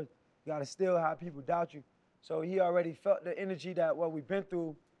these doors. You got to still have people doubt you. So he already felt the energy that what we've been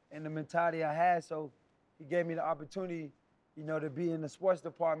through and the mentality I had. So he gave me the opportunity, you know, to be in the sports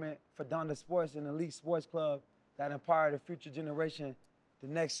department for Donda Sports, an elite sports club that empower the future generation, the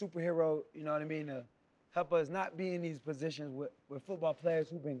next superhero, you know what I mean, to help us not be in these positions with football players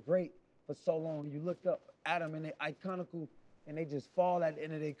who've been great for so long. You look up at them and they're iconical, and they just fall at the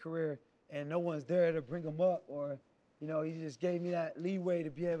end of their career, and no one's there to bring them up, or, you know, he just gave me that leeway to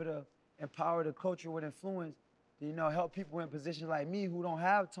be able to empower the culture with influence, to, you know, help people in positions like me who don't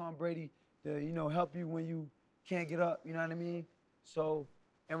have Tom Brady to, you know, help you when you can't get up, you know what I mean? So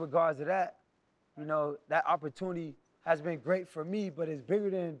in regards to that, you know, that opportunity has been great for me, but it's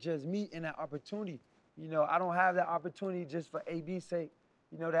bigger than just me and that opportunity. You know, I don't have that opportunity just for AB's sake.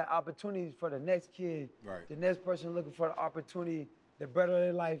 You know, that opportunity is for the next kid, right. The next person looking for the opportunity to better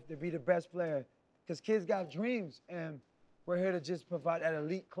their life, to be the best player. Because kids got dreams, and we're here to just provide that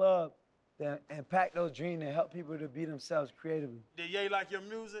elite club that impact those dreams and help people to be themselves creatively. Did Ye like your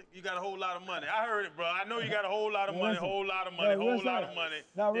music? You got a whole lot of money. I heard it, bro. I know you got a whole lot of money, listen. whole lot of money, No, whole real lot sorry. of money.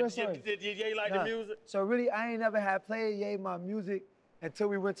 No, real sorry. Did Ye like the music? So really, I ain't never had played Ye my music until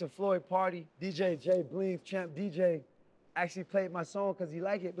we went to Floyd Party. DJ Jay Bling, champ DJ, actually played my song because he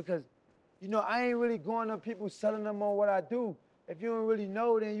liked it, because, you know, I ain't really going up people selling them on what I do. If you don't really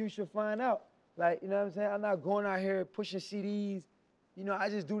know, then you should find out. Like, you know what I'm saying? I'm not going out here pushing CDs. You know, I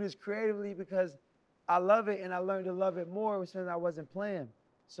just do this creatively because I love it, and I learned to love it more since I wasn't playing.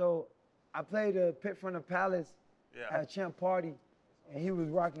 So I played a Pit from the Palace at a champ party, and he was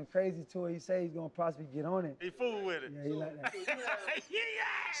rocking crazy to it. He said he's gonna possibly get on it. He fooled with it. Yeah, he like that.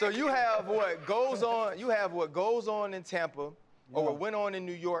 So you have what goes on. You have what goes on in Tampa, or what went on in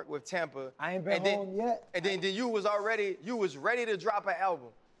New York with Tampa. I ain't been home yet. And then you was ready to drop an album.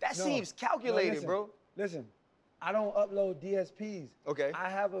 That seems calculated, listen, bro. Listen, I don't upload DSPs. Okay. I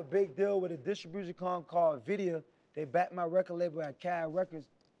have a big deal with a distribution company called Video. They back my record label at CAD Records.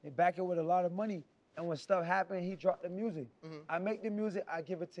 They back it with a lot of money. And when stuff happened, he dropped the music. Mm-hmm. I make the music, I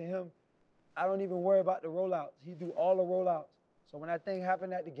give it to him. I don't even worry about the rollouts. He do all the rollouts. So when that thing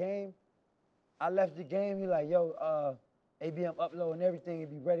happened at the game, I left the game. He like, yo, ABM uploading everything.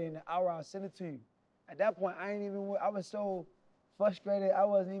 It'll be ready in an hour. I'll send it to you. At that point, I was so frustrated. I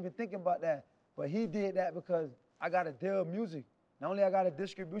wasn't even thinking about that. But he did that because I got a deal with music. Not only I got a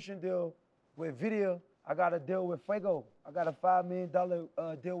distribution deal with Video, I got a deal with Fuego. I got a $5 million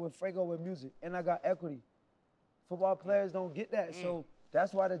deal with Fuego with music, and I got equity. Football players don't get that. So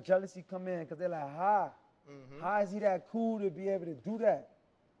that's why the jealousy come in, because they're like, how is he that cool to be able to do that?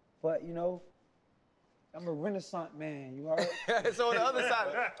 But, you know, I'm a Renaissance man, you heard? So on the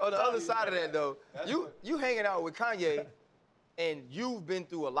other side of that though, you hanging out with Kanye, and you've been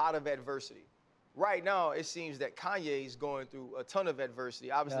through a lot of adversity. Right now, it seems that Kanye's going through a ton of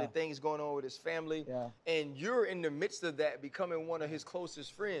adversity. Obviously, things going on with his family, and you're in the midst of that, becoming one of his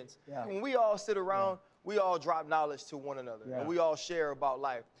closest friends. When we all sit around, we all drop knowledge to one another, and we all share about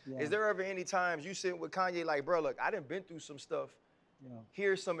life. Is there ever any times you sit with Kanye like, bro, look, I done been through some stuff.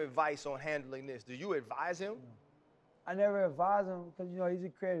 Here's some advice on handling this. Do you advise him? I never advise him because, you know, he's a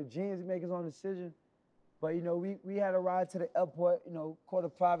creative genius. He makes his own decision. But, you know, we had a ride to the airport, you know, caught a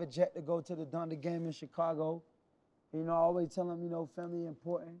private jet to go to the Thunder game in Chicago. And, you know, I always tell him, you know, family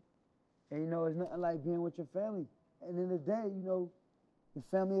important. And, you know, it's nothing like being with your family. And in the day, you know, the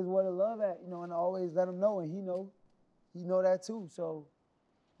family is where to love at, you know, and I always let him know, and he know that too, so,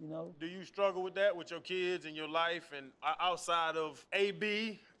 you know. Do you struggle with that with your kids and your life, and outside of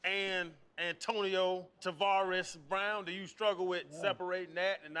AB and Antonio Tavares Brown, do you struggle with separating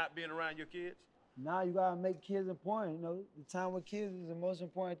that and not being around your kids? Nah, you gotta make kids important, you know. The time with kids is the most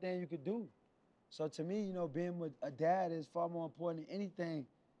important thing you could do. So to me, you know, being with a dad is far more important than anything,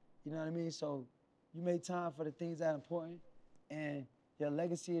 you know what I mean? So you make time for the things that are important, and your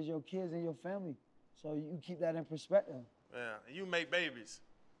legacy is your kids and your family. So you keep that in perspective. Yeah, and you make babies.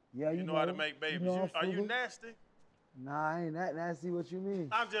 Yeah, you know how to make babies. You know, are you nasty? Nah, I ain't that nasty. What you mean?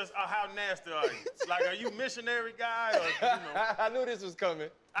 I'm just, how nasty are you? Like, are you missionary guy or, you know? I knew this was coming.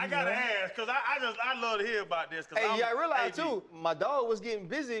 I gotta ask, because I love to hear about this. Hey, I realized too, my dog was getting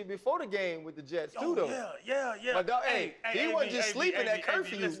busy before the game with the Jets too, though. Yeah. My dog, he wasn't just sleeping at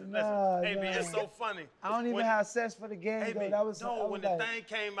curfew. Listen, Nah. it's so funny. I don't even have sex for the game, though. That was when the thing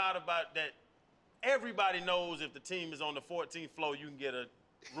came out about that, everybody knows if the team is on the 14th floor, you can get a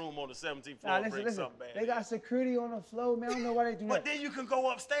room on the 17th floor and bring something bad. They got security on the floor, man. I don't know why they do that. But then you can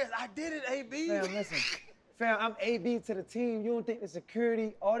go upstairs. I did it, AB. Fam, listen. Fam, I'm AB to the team. You don't think the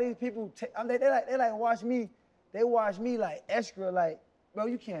security, all these people, they like watch me. They watch me like extra, like, bro,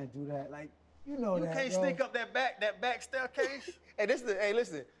 you can't do that. Like, you know that, You can't bro. sneak up that back staircase. Hey,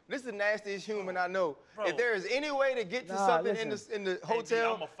 listen, this is the nastiest human I know. Bro. If there is any way to get to something in the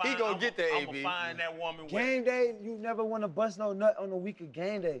hotel, he gonna get there, AB. I'm gonna find that woman. Game day, you never want to bust no nut on the week of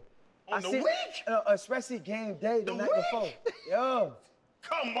game day. On the week? Especially game day, the night before. Yo.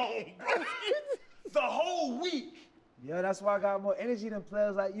 Come on, bro. The whole week. Yeah, that's why I got more energy than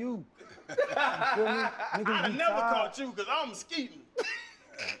players like you. You feel me? I never caught you because I'm skeeting.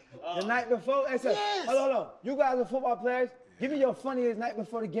 The night before, they said, hold on. You guys are football players. Give me your funniest night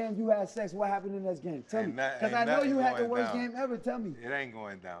before the game you had sex. What happened in this game? Tell me. Because I know you had the worst game ever. Tell me. It ain't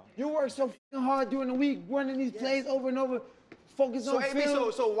going down. You work so hard during the week, running these plays over and over, focus on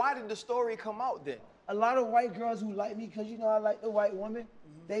film. So why did the story come out then? A lot of white girls who like me, because you know I like the white woman,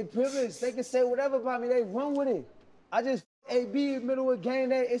 they privileged. They can say whatever about me. They run with it. I just AB middle of game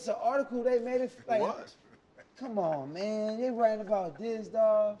day. It's an article they made it like. What? Come on, man. They writing about this,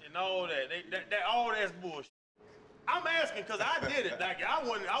 dog. And all that. All that's bullshit. I'm asking because I did it. Like I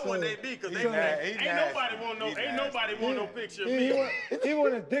wasn't AB because ain't nobody want no picture of me. He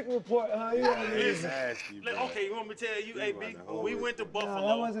want a dick report, huh? Listen, okay, you want me to tell you, AB? When we went to Buffalo. Nah,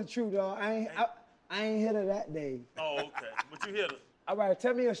 that wasn't true, dog. I ain't hit her that day. Oh, okay. But you hit her. All right,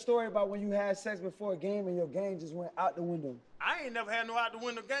 tell me a story about when you had sex before a game and your game just went out the window. I ain't never had no out the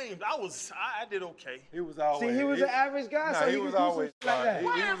window games. I did okay. He was always. See, he was an average guy, so he was always like that.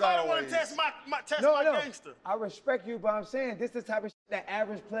 Why everybody want to test my gangster? I respect you, but I'm saying this is the type of shit that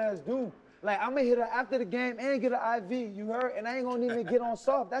average players do. Like, I'm gonna hit her after the game and get an IV, you heard? And I ain't gonna even get on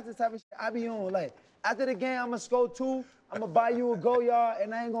soft. That's the type of shit I be on. Like, after the game, I'm gonna score 2, I'm gonna buy you a go yard,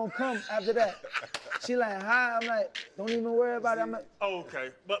 and I ain't gonna come after that. She like, hi, I'm like, don't even worry about it. Okay,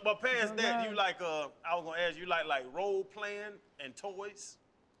 but past that, you like, I was gonna ask you like role playing and toys?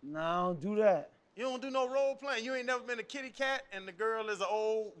 No, I don't do that. You don't do no role playing? You ain't never been a kitty cat and the girl is an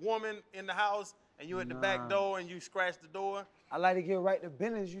old woman in the house and you at the back door and you scratch the door? I like to get right to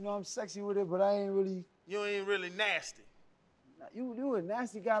business. You know, I'm sexy with it, but I ain't really. You ain't really nasty. You a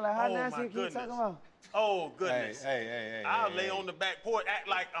nasty guy. Like, how nasty you keep talking about? Oh, goodness. Hey. I'll lay on the back porch, act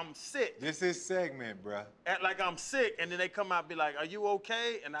like I'm sick. This is segment, bruh. Act like I'm sick, and then they come out and be like, are you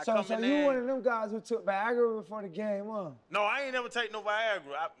okay? And I come in there. So you one of them guys who took Viagra before the game, huh? No, I ain't never take no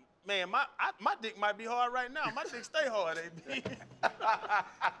Viagra. Man, my dick might be hard right now. My dick stay hard, AB.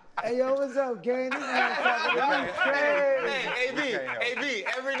 Hey, yo, what's up, gang? This man talking about crazy. AB,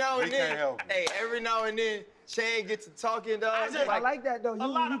 every now and then, every now and then, Shane gets to talking, dog. I like that, though.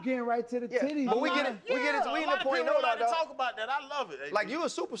 You getting right to the titties. But we get it. We in the point, no, dog. Talk about that. I love it. AB. Like, you a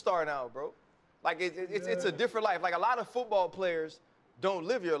superstar now, bro. Like, it's a different life. Like, a lot of football players don't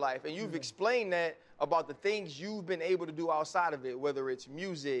live your life, and you've explained that about the things you've been able to do outside of it, whether it's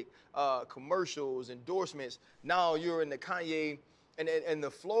music, commercials, endorsements. Now you're in the Kanye and the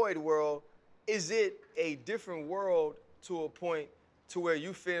Floyd world. Is it a different world to a point to where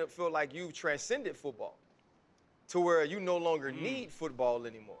you feel like you've transcended football, to where you no longer need football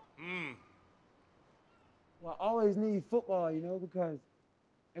anymore? Well, I always need football, you know, because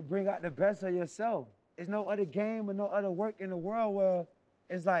it bring out the best of yourself. There's no other game or no other work in the world where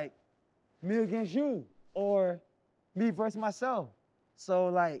it's like me against you or me versus myself. So,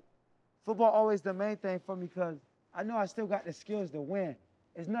 like, football always the main thing for me because I know I still got the skills to win.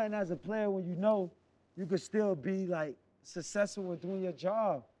 It's nothing as a player when you know you could still be, like, successful with doing your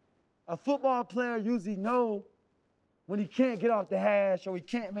job. A football player usually know when he can't get off the hash or he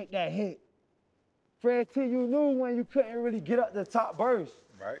can't make that hit. Fred T, you knew when you couldn't really get up the top burst.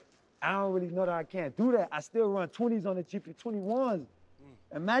 Right. I don't really know that I can't do that. I still run 20s on the GP21s.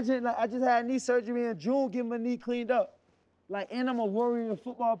 Imagine, like, I just had knee surgery in June, getting my knee cleaned up. Like, and I'm a warrior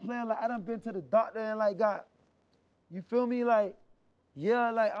football player. Like, I done been to the doctor and, like, you feel me? Like,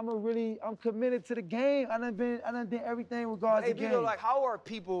 yeah, like, I'm committed to the game. I done did everything regards to the game. Like, how are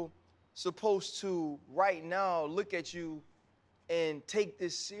people supposed to, right now, look at you and take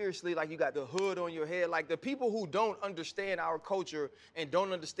this seriously? Like, you got the hood on your head. Like, the people who don't understand our culture and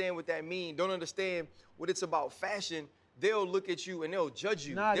don't understand what that means, don't understand what it's about fashion, they'll look at you and they'll judge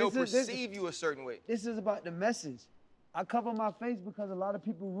you. They'll perceive you a certain way. This is about the message. I cover my face because a lot of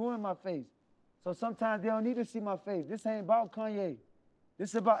people ruin my face. So sometimes they don't need to see my face. This ain't about Kanye. This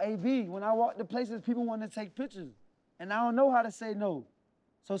is about AB. When I walk to places, people want to take pictures. And I don't know how to say no.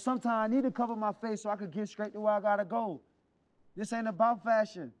 So sometimes I need to cover my face so I could get straight to where I gotta go. This ain't about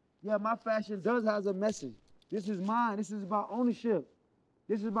fashion. Yeah, my fashion does have a message. This is mine. This is about ownership.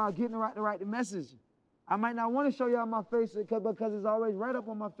 This is about getting the right message. I might not want to show y'all my face because it's always right up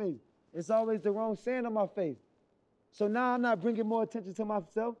on my face. It's always the wrong saying on my face. So now I'm not bringing more attention to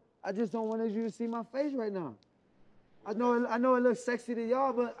myself. I just don't want you to see my face right now. I know it looks sexy to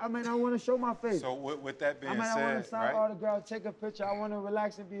y'all, but I might not want to show my face. So with that being said, I might not want to sign autograph, take a picture. I want to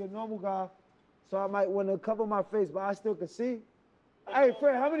relax and be a normal guy. So I might want to cover my face, but I still can see. Hey,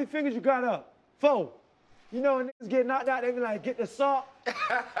 Fred, how many fingers you got up? 4. You know when niggas get knocked out, they be like, get the salt.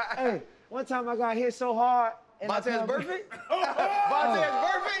 Hey, one time I got hit so hard. Montez perfect? Montez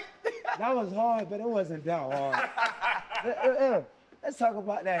perfect? That was hard, but it wasn't that hard. Let's talk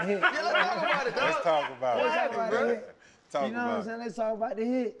about that hit. Yeah, let's talk about it, dog. Let's talk about it. What happened, bro? You know what I'm saying? It. Let's talk about the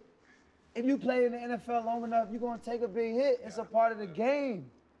hit. If you play in the NFL long enough, you're going to take a big hit. It's a part of the game.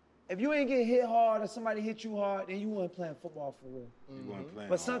 If you ain't get hit hard or somebody hit you hard, then you weren't playing football for real. You weren't playing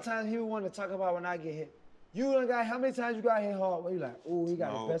But sometimes people want to talk about when I get hit. You done got, how many times you got hit hard? Where you like, ooh, he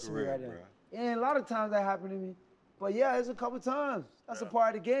got the best of me right there. Yeah, a lot of times that happened to me. But yeah, it's a couple times. That's a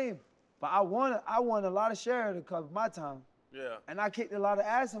part of the game. But I won a lot of share to cover my time. Yeah. And I kicked a lot of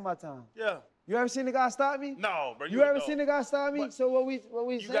ass in my time. Yeah. You ever seen the guy stop me? No, bro. You ever seen the guy stop me? What? So what we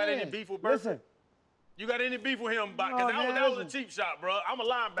You saying? got any beef with Burke? Listen. You got any beef with him? Because No, that was a cheap shot, bro. I'm a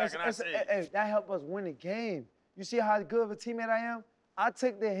linebacker, and I said. Hey, that helped us win the game. You see how good of a teammate I am? I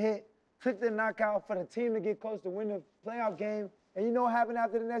took the hit, took the knockout for the team to get close to win the playoff game. And you know what happened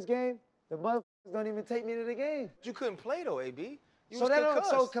after the next game? The motherfuckers don't even take me to the game. You couldn't play though, AB. So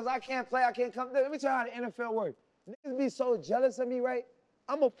because I can't play, I can't come. Let me tell you how the NFL works. Niggas be so jealous of me, right?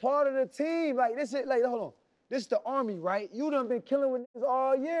 I'm a part of the team. Like this is like, hold on. This is the Army, right? You done been killing with niggas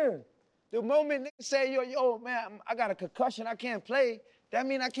all year. The moment niggas say, yo, man, I got a concussion, I can't play, that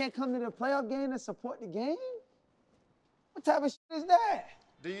mean I can't come to the playoff game and support the game? What type of shit is that?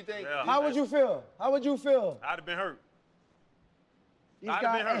 Do you think? Yeah. How would you feel? How would you feel? I'd have been hurt. I'd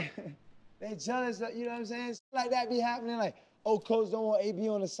have been hurt. They jealous, you know what I'm saying? Shit like that be happening like, oh, coach don't want AB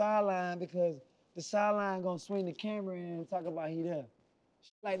on the sideline because the sideline gonna swing the camera in and talk about he there.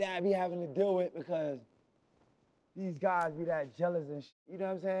 Shit like that I be having to deal with because these guys be that jealous and shit. You know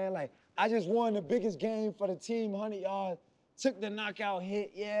what I'm saying? Like, I just won the biggest game for the team, 100 yards, took the knockout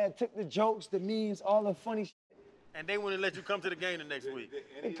hit, took the jokes, the memes, all the funny shit. And they wouldn't let you come to the game the next week.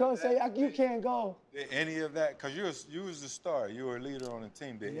 The coach say, you can't go. Did any of that, because you was the star, you were a leader on the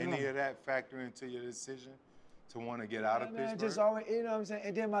team, did any of that factor into your decision to want to get out of Pittsburgh? Just always, you know what I'm saying?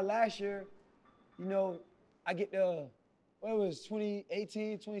 And then my last year, you know, I get the what it was,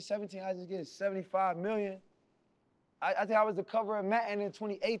 2018, 2017, I just get $75 million. I think I was the cover of Madden in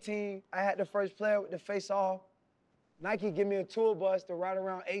 2018. I had the first player with the face off. Nike give me a tour bus to ride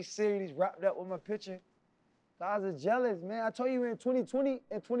around A-Series wrapped up with my picture. I was jealous, man. I told you in 2020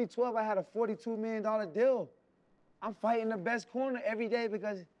 and 2012, I had a $42 million deal. I'm fighting the best corner every day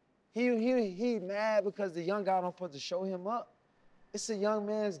because he mad because the young guy don't put to show him up. It's a young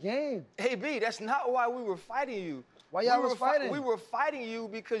man's game. Hey, B, that's not why we were fighting you. Why y'all was fighting? We were fighting you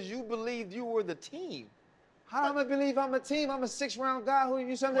because you believed you were the team. How am I believe I'm a team? I'm a 6th-round guy who,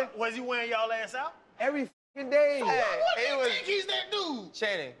 you something? Was he wearing y'all ass out? Every fucking day. So Hey, what do it you was- think he's that dude?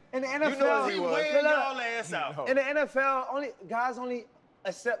 Channing, In the NFL, you know he was. Wearing y'all ass out. In the NFL, guys only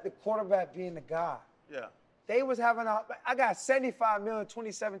accept the quarterback being the guy. Yeah. They was having I got $75 million in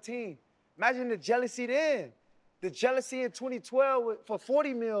 2017. Imagine the jealousy then. The jealousy in 2012 for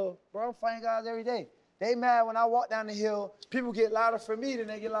 $40 million, bro. I'm fighting guys every day. They mad when I walk down the hill. People get louder for me than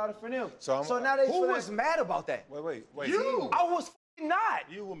they get louder for them. So now they Who was mad about that? Wait. You. I was f***ing not.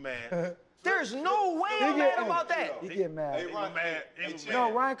 You were mad. There's no way I'm mad about that. He get mad. He was mad. He was No,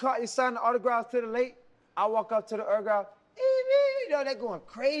 mad. Ryan Clark is signing autographs to the late. I walk up to the autograph. You know, they're going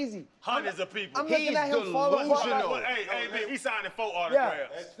crazy. Hundreds of people. I'm looking at him fall apart. delusional. Like, Hey, man, he signing 4 yeah.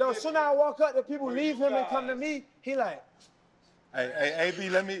 autographs. No, soon as I walk up, the people leave him and come to me. He like, Hey, AB,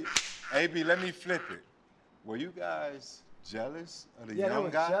 let me flip it. Were you guys jealous of the yeah, they young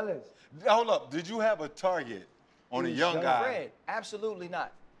was guy? jealous. Hold up. Did you have a target on a was young jealous. guy? Fred, absolutely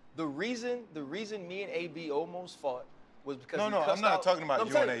not. The reason me and AB almost fought was because No, he no, cussed I'm not out- talking about I'm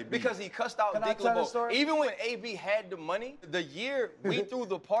you telling and AB. Because he cussed out Can I Dick tell the LeBeau. story? Even when AB had the money, the year we threw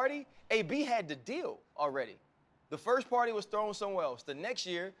the party, AB had the deal already. The first party was thrown somewhere else. The next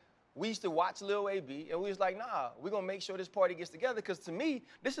year, we used to watch Lil AB, and we was like, nah, we're gonna make sure this party gets together, because to me,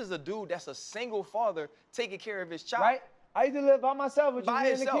 this is a dude that's a single father taking care of his child. Right? I used to live by myself with By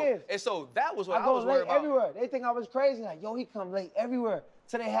me and the himself. kids. And so that was what I I go was late worried about. everywhere. They think I was crazy. Like, yo, he come late everywhere.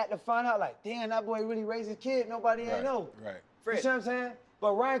 So they had to find out, like, damn, that boy really raised his kid. Nobody ain't know. Right. Fred. You see what I'm saying?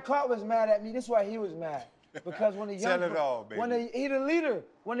 But Ryan Clark was mad at me. This is why he was mad. Because when the young Tell it all, baby. he the leader.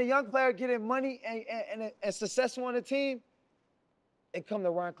 When the young player getting money and successful on the team, it come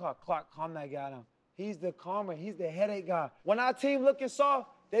to Ryan Clark. Clark, calm that guy down. He's the calmer. He's the headache guy. When our team looking soft,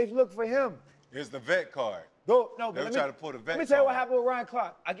 they look for him. Here's the vet card. No, They but were let trying to pull the vet Let me tell you what card. happened with Ryan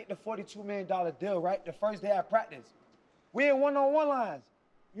Clark. I get the $42 million deal, right? The first day I practice. We in one-on-one lines.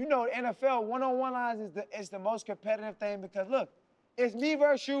 You know, the NFL, one-on-one lines is the most competitive thing because, look, it's me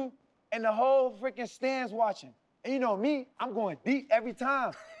versus you and the whole freaking stands watching. And you know me, I'm going deep every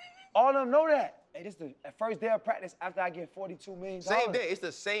time. All of them know that. Hey, this is the first day of practice after I get $42 million. Same day. It's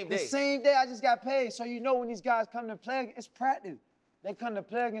the same day. The same day I just got paid. So you know when these guys come to play, it's practice. They come to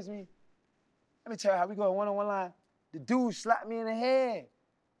play against me. Let me tell you how we go one-on-one line. The dude slapped me in the head.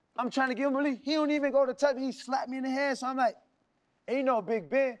 I'm trying to give him relief. He don't even go to touch me. He slapped me in the head. So I'm like, and you know Big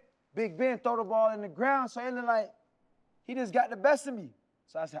Ben throw the ball in the ground. So it looked like he just got the best of me.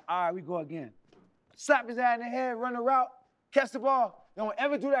 So I said, all right, we go again. Slap his ass in the head, run the route, catch the ball. Don't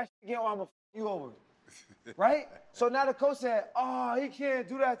ever do that shit again or I'm going to f you over. Right? So now the coach said, oh, he can't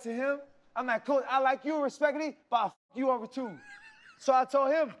do that to him. I'm like, coach, I like you, respect me, but I'll f you over too. So I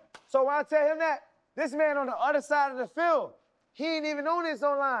told him. So when I tell him that, this man on the other side of the field, he ain't even on his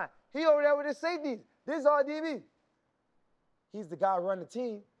own line. He over there with his safeties. This is RDB. He's the guy running the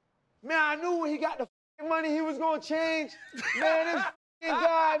team. Man, I knew when he got the money he was gonna change. Man, this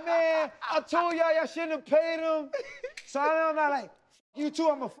guy, man, I told y'all shouldn't have paid him. So I'm not like, you too,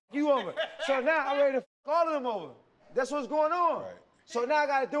 I'm gonna you over. So now I'm ready to all of them over. That's what's going on. Right. So now I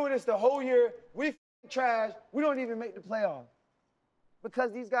gotta do this the whole year. We trash. We don't even make the playoffs.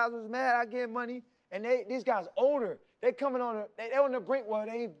 Because these guys was mad, I get money, and these guys older. They coming on they on the brink where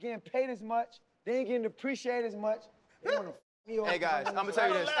they ain't getting paid as much. They ain't getting appreciated as much. They wanna me over. Hey guys, I'm gonna tell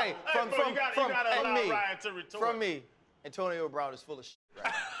you this. Hey, from From me, Antonio Brown is full of shit.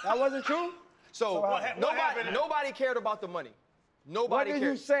 Right? That wasn't true? So what happened? nobody cared about the money. What Nobody did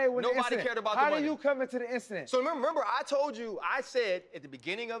cared. you say when the Nobody incident? cared about How the money. did you come into the incident? So remember, I told you, I said at the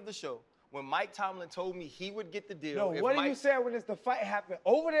beginning of the show, when Mike Tomlin told me he would get the deal. No, if what did you say when the fight happened?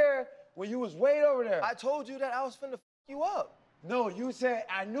 Over there, when you was way over there. I told you that I was finna f you up. No, you said,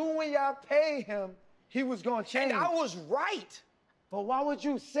 I knew when y'all paid him, he was gonna change. And I was right. But why would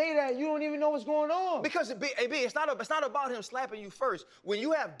you say that? You don't even know what's going on. Because, AB, it's not about him slapping you first. When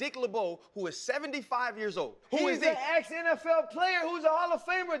you have Dick LeBeau, who is 75 years old, who is He's an ex-NFL player who's a Hall of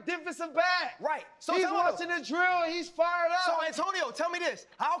Famer, defensive back. Right. So He's tell me- watching the drill. He's fired up. So, Antonio, tell me this.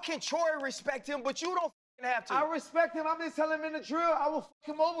 How can Troy respect him, but you don't have to. I respect him. I'm just telling him in the drill. I will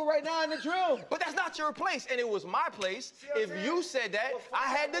fuck him over right now in the drill. But that's not your place, and it was my place. See what I'm If saying? you said that, I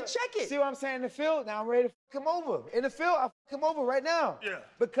had to check it. See what I'm saying in the field? Now I'm ready to fuck him over. In the field, I fuck him over right now. Yeah.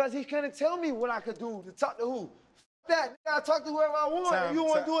 Because he couldn't tell me what I could do to talk to who. Fuck that. I talk to whoever I want. If you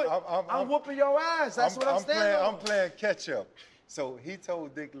want to do it, I'm whooping your ass. That's what I'm standing on. I'm playing catch up. So he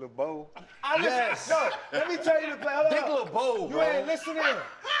told Dick LeBeau. Yes. No, let me tell you the play. Hold Dick on. LeBeau, You bro. ain't listening.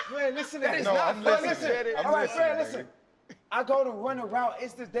 You ain't listening. That is No, not I'm funny. listening. Listen. I'm All right, listening, Fred, listen. baby. I go to run a route.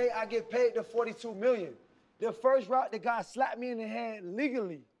 It's the day I get paid the $42 million. The first route, the guy slapped me in the head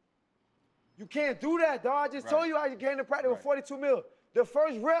legally. You can't do that, dog. I just told you I came to practice with $42 million. The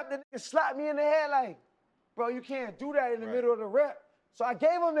first rep, the nigga slapped me in the head like, bro, you can't do that in the middle of the rep. So I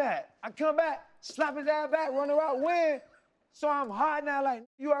gave him that. I come back, slap his ass back, run a route, win. So I'm hot now, like,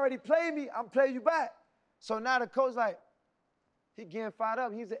 you already played me, I'm playing you back. So now the coach like, he getting fired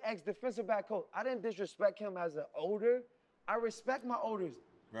up. He's an ex-defensive back coach. I didn't disrespect him as an older. I respect my elders.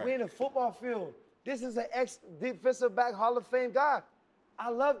 Right. We're in a football field. This is an ex-defensive back Hall of Fame guy. I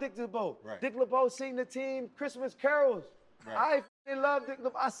love Dick LeBeau. Right. Dick LeBeau sing the team Christmas carols. Right. I f***ing love Dick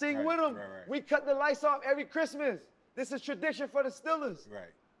LeBeau. I sing Right, with him. right. We cut the lights off every Christmas. This is tradition for the Steelers. Right.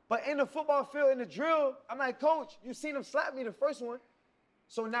 But in the football field, in the drill, I'm like, Coach, you seen him slap me the first one.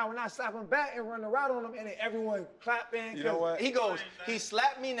 So now when I slap him back and run the route on him, and then everyone clapping. You know what? He goes, he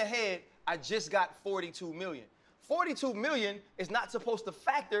slapped me in the head. I just got $42 million. $42 million is not supposed to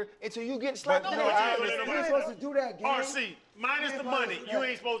factor until you get slapped But in no, the I head. understand. You ain't supposed to do that, gang. RC, minus the money. You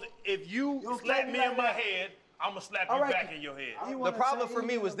ain't supposed to. If you Don't slap play me like in my that. head, I'm gonna slap All you right. back in your head. You The wanna problem say for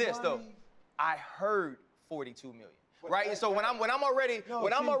me you was the this though. money? I heard 42 million. Right? And so when I'm already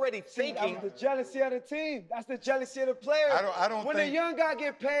thinking, That's the jealousy of the team. That's the jealousy of the players. I don't when think- a young guy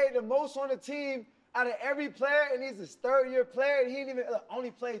get paid the most on the team out of every player, and he's his third-year player, and he didn't even only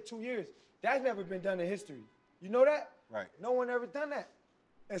played 2 years. That's never been done in history. You know that? Right. No one ever done that.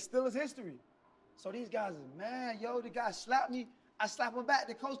 It's still is history. So these guys are mad, yo. The guy slapped me. I slap him back.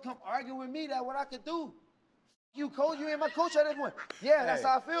 The coach come argue with me that what I could do. You coach, you ain't my coach at this point. Yeah, that's Hey,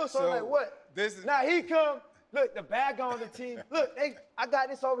 how I feel. So, so like, what? this is- Now he come. Look, the bag on the team. Look, I got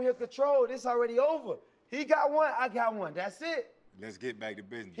this over here controlled. This already over. He got one, I got one. That's it. Let's get back to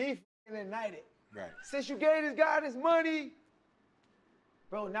business. He f***ing ignited. Right. Since you gave this guy this money,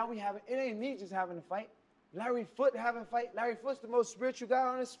 bro, now we having, it ain't me just having a fight. Larry Foote having a fight. Larry Foote's the most spiritual guy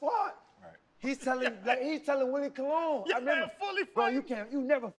on the squad. Right. He's telling Willie Colon. I remember, fully bro, fight. you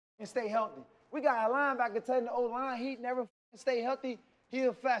never f***ing stay healthy. We got a linebacker telling the O-line he never f***ing stay healthy. He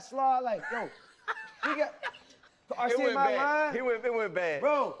a fat slob, like, yo, he got, it RC went my bad. line. It went bad.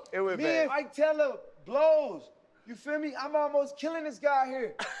 Bro, it went me bad. and Mike Taylor blows. You feel me? I'm almost killing this guy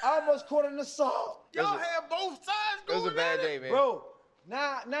here. I almost caught an assault. Y'all had both sides It going was a bad at it. day, man. Bro,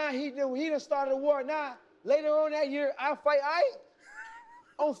 now he done started a war. Now, later on that year, I fight Ike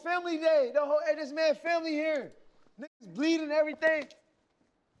on family day. Hey, this man family here. Niggas bleeding everything.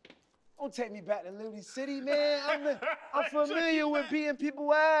 Don't take me back to Liberty City, man. I'm familiar with beating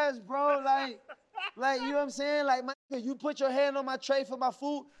people's ass, bro. Like, you know what I'm saying? Like, my nigga, you put your hand on my tray for my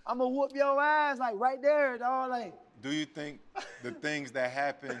food, I'm gonna whoop your ass, like, right there, dog. Like, Do you think the things that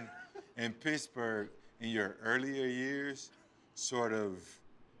happened in Pittsburgh in your earlier years sort of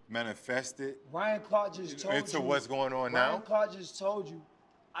manifested Ryan Clark just told you. into what's going on Ryan now? Clark just told you.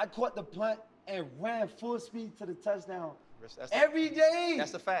 I caught the punt and ran full speed to the touchdown. Every day.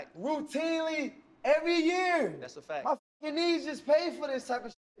 That's a fact. Routinely, every year. That's a fact. My fucking knees just pay for this type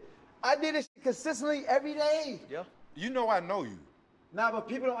of shit. I did this shit consistently every day. Yeah. You know I know you. Nah, but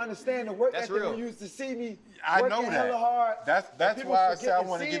people don't understand the work That's ethic real. when you used to see me I working know that. hella hard. That's People why I forget said I to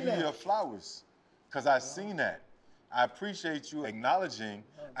want to see give you that. your flowers, because I seen that. I appreciate you acknowledging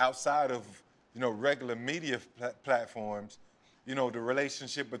outside of regular media platforms, the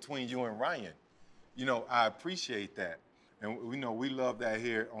relationship between you and Ryan. I appreciate that, and we love that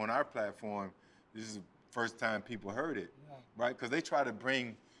here on our platform. This is the first time people heard it, right? Because they try to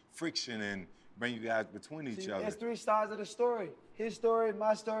bring friction and bring you guys between each other. There's three sides of the story. His story,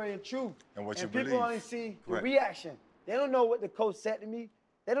 my story, and truth. And what you people believe. only see the Correct. reaction. They don't know what the coach said to me.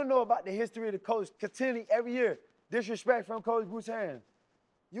 They don't know about the history of the coach continuing every year. Disrespect from Coach Bruce Arians.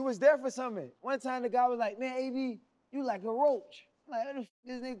 You was there for something. One time the guy was like, man, AB, you like a roach. I'm like, what the f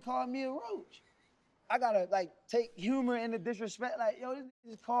this nigga called me a roach? I gotta take humor in the disrespect. Like, yo, this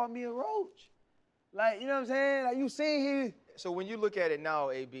nigga just called me a roach. Like, you know what I'm saying? Like, you seen here. So when you look at it now,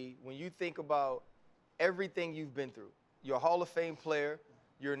 AB, when you think about everything you've been through, you're a Hall of Fame player,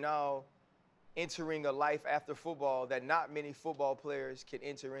 you're now entering a life after football that not many football players can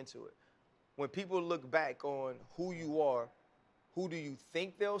enter into it. When people look back on who you are, who do you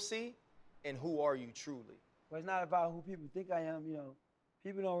think they'll see? and who are you truly? But it's not about who people think I am, you know.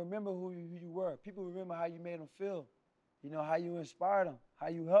 People don't remember who you were. People remember how you made them feel, you know, how you inspired them, how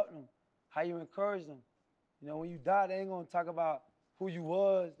you helped them, how you encouraged them. You know, when you die, they ain't gonna talk about who you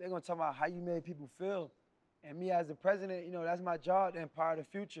was. They're gonna talk about how you made people feel. And me as the president, you know, that's my job to empower the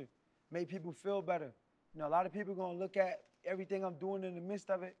future, make people feel better. You know, a lot of people gonna look at everything I'm doing in the midst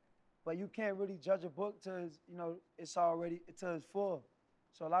of it, but you can't really judge a book till it's, you know, till it's full.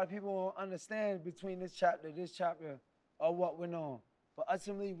 So a lot of people won't understand between this chapter, or what went on. But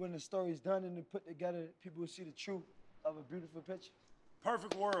ultimately, when the story's done and put together, people will see the truth of a beautiful picture.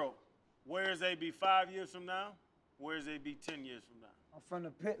 Perfect world. Where is AB 5 years from now? Where is AB 10 years from now? I'm from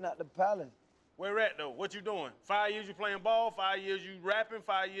the pit, not the palace. Where at though? What you doing? 5 years you playing ball, 5 years you rapping,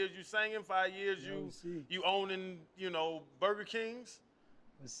 5 years you singing, 5 years you owning, you know, Burger Kings?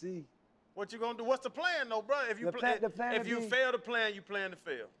 Let's see. What you gonna do? What's the plan though, bro? If you fail to plan, you plan to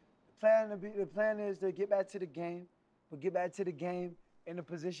fail. The plan is to get back to the game, but get back to the game in a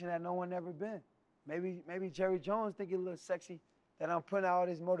position that no one ever been. Maybe Jerry Jones think it a little sexy that I'm putting out all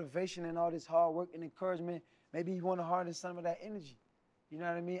this motivation and all this hard work and encouragement. Maybe he want to harness some of that energy. You know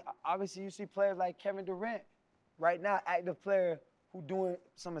what I mean? Obviously, you see players like Kevin Durant, right now, active player who doing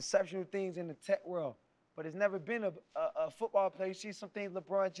some exceptional things in the tech world. But it's never been a football player. You see some things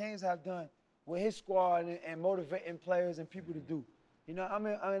LeBron James have done with his squad and motivating players and people to do. You know, I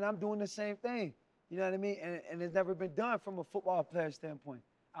mean, I'm doing the same thing. You know what I mean? And it's never been done from a football player standpoint.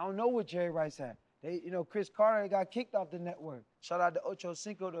 I don't know what Jerry Rice had. You know, Chris Carter got kicked off the network. Shout out to Ocho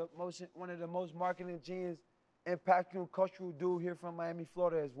Cinco, one of the most marketing genius, impactful cultural dude here from Miami,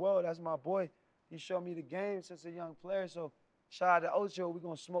 Florida as well. That's my boy. He showed me the game since a young player. So shout out to Ocho. We're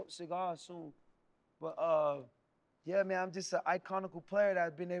going to smoke cigars soon. But, yeah, man, I'm just an iconical player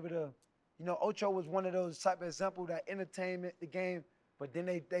that's been able to, you know, Ocho was one of those type of examples that entertainment the game, but then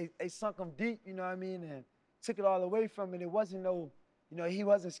they sunk him deep, you know what I mean, and took it all away from him. It wasn't no, you know, he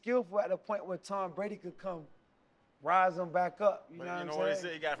wasn't skillful at the point where Tom Brady could come rise him back up, you know what I'm saying? You know what they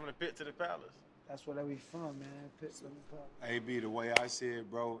say, he got from the pit to the palace. That's where we from, man, pit to the palace. AB, the way I see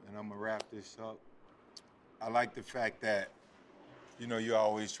it, bro, and I'm going to wrap this up, I like the fact that, you know, you're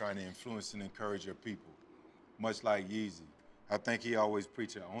always trying to influence and encourage your people, much like Yeezy. I think he always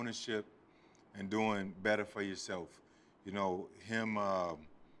preaching ownership and doing better for yourself. You know, him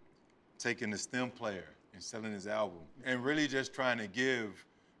taking the STEM player and selling his album and really just trying to give,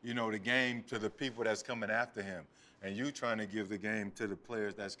 you know, the game to the people that's coming after him, and you trying to give the game to the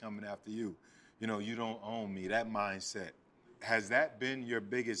players that's coming after you. You know, you don't own me, that mindset. Has that been your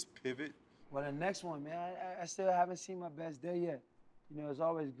biggest pivot? Well, the next one, man, I still haven't seen my best day yet. You know, it's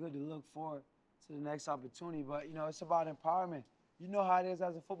always good to look forward to the next opportunity, but, you know, it's about empowerment. You know how it is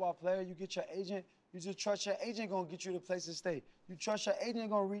as a football player. You get your agent, you just trust your agent gonna get you the place to stay. You trust your agent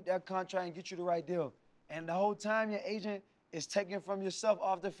gonna read that contract and get you the right deal. And the whole time your agent is taking from yourself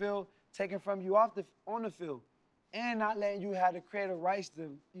off the field, taking from you on the field, and not letting you have the creative rights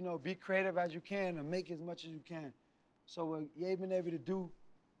to, you know, be creative as you can and make as much as you can. So what you've been able to do,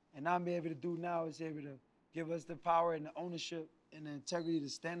 and I'm able to do now, is able to give us the power and the ownership and the integrity to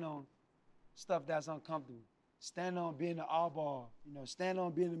stand on stuff that's uncomfortable. Stand on being the oddball, you know, stand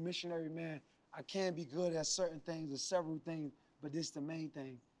on being a missionary man. I can be good at certain things or several things, but this is the main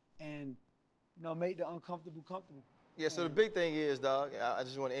thing. And, you know, make the uncomfortable comfortable. Yeah, so the big thing is, dog, I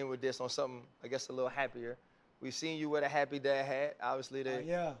just want to end with this on something, I guess, a little happier. We've seen you with a Happy Dad hat. Obviously,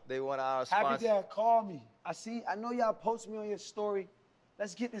 they want our sponsor. Happy Dad, call me. I know y'all post me on your story.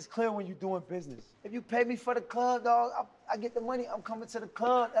 Let's get this clear when you're doing business. If you pay me for the club, dog, I get the money. I'm coming to the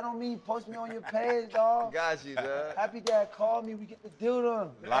club. That don't mean post me on your page, dog. Got you, dog. Happy Dad, call me. We get the deal done.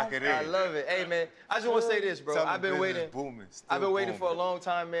 Lock it in. I love it. Hey, man, I just want to say this, bro. I've been waiting. I've been waiting for a long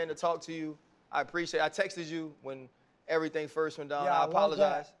time, man, to talk to you. I appreciate it. I texted you when everything first went down. Yeah, I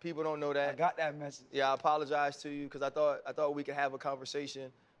apologize. People don't know that. I got that message. Yeah, I apologize to you because I thought we could have a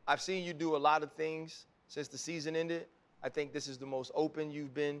conversation. I've seen you do a lot of things since the season ended. I think this is the most open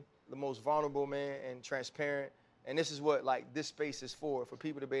you've been, the most vulnerable, man, and transparent. And this is what, like, this space is for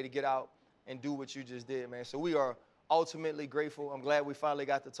people to be able to get out and do what you just did, man. So we are ultimately grateful. I'm glad we finally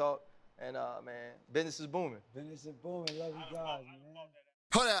got to talk. And, man, business is booming. Business is booming. Love you guys, man.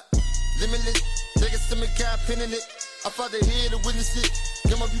 Hold up. Limitless. Take a stomach, got pinning it. I fought the here to witness it.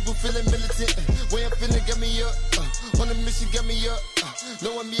 Got my people feeling militant. Way I'm feeling got me up. On the mission got me up.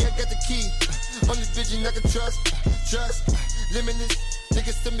 Knowing me, I got the key. On this vision, I can trust. Limitless. Take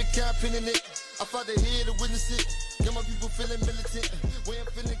a stomach, got pinning it. I fought the here to witness it. Got my people feeling militant.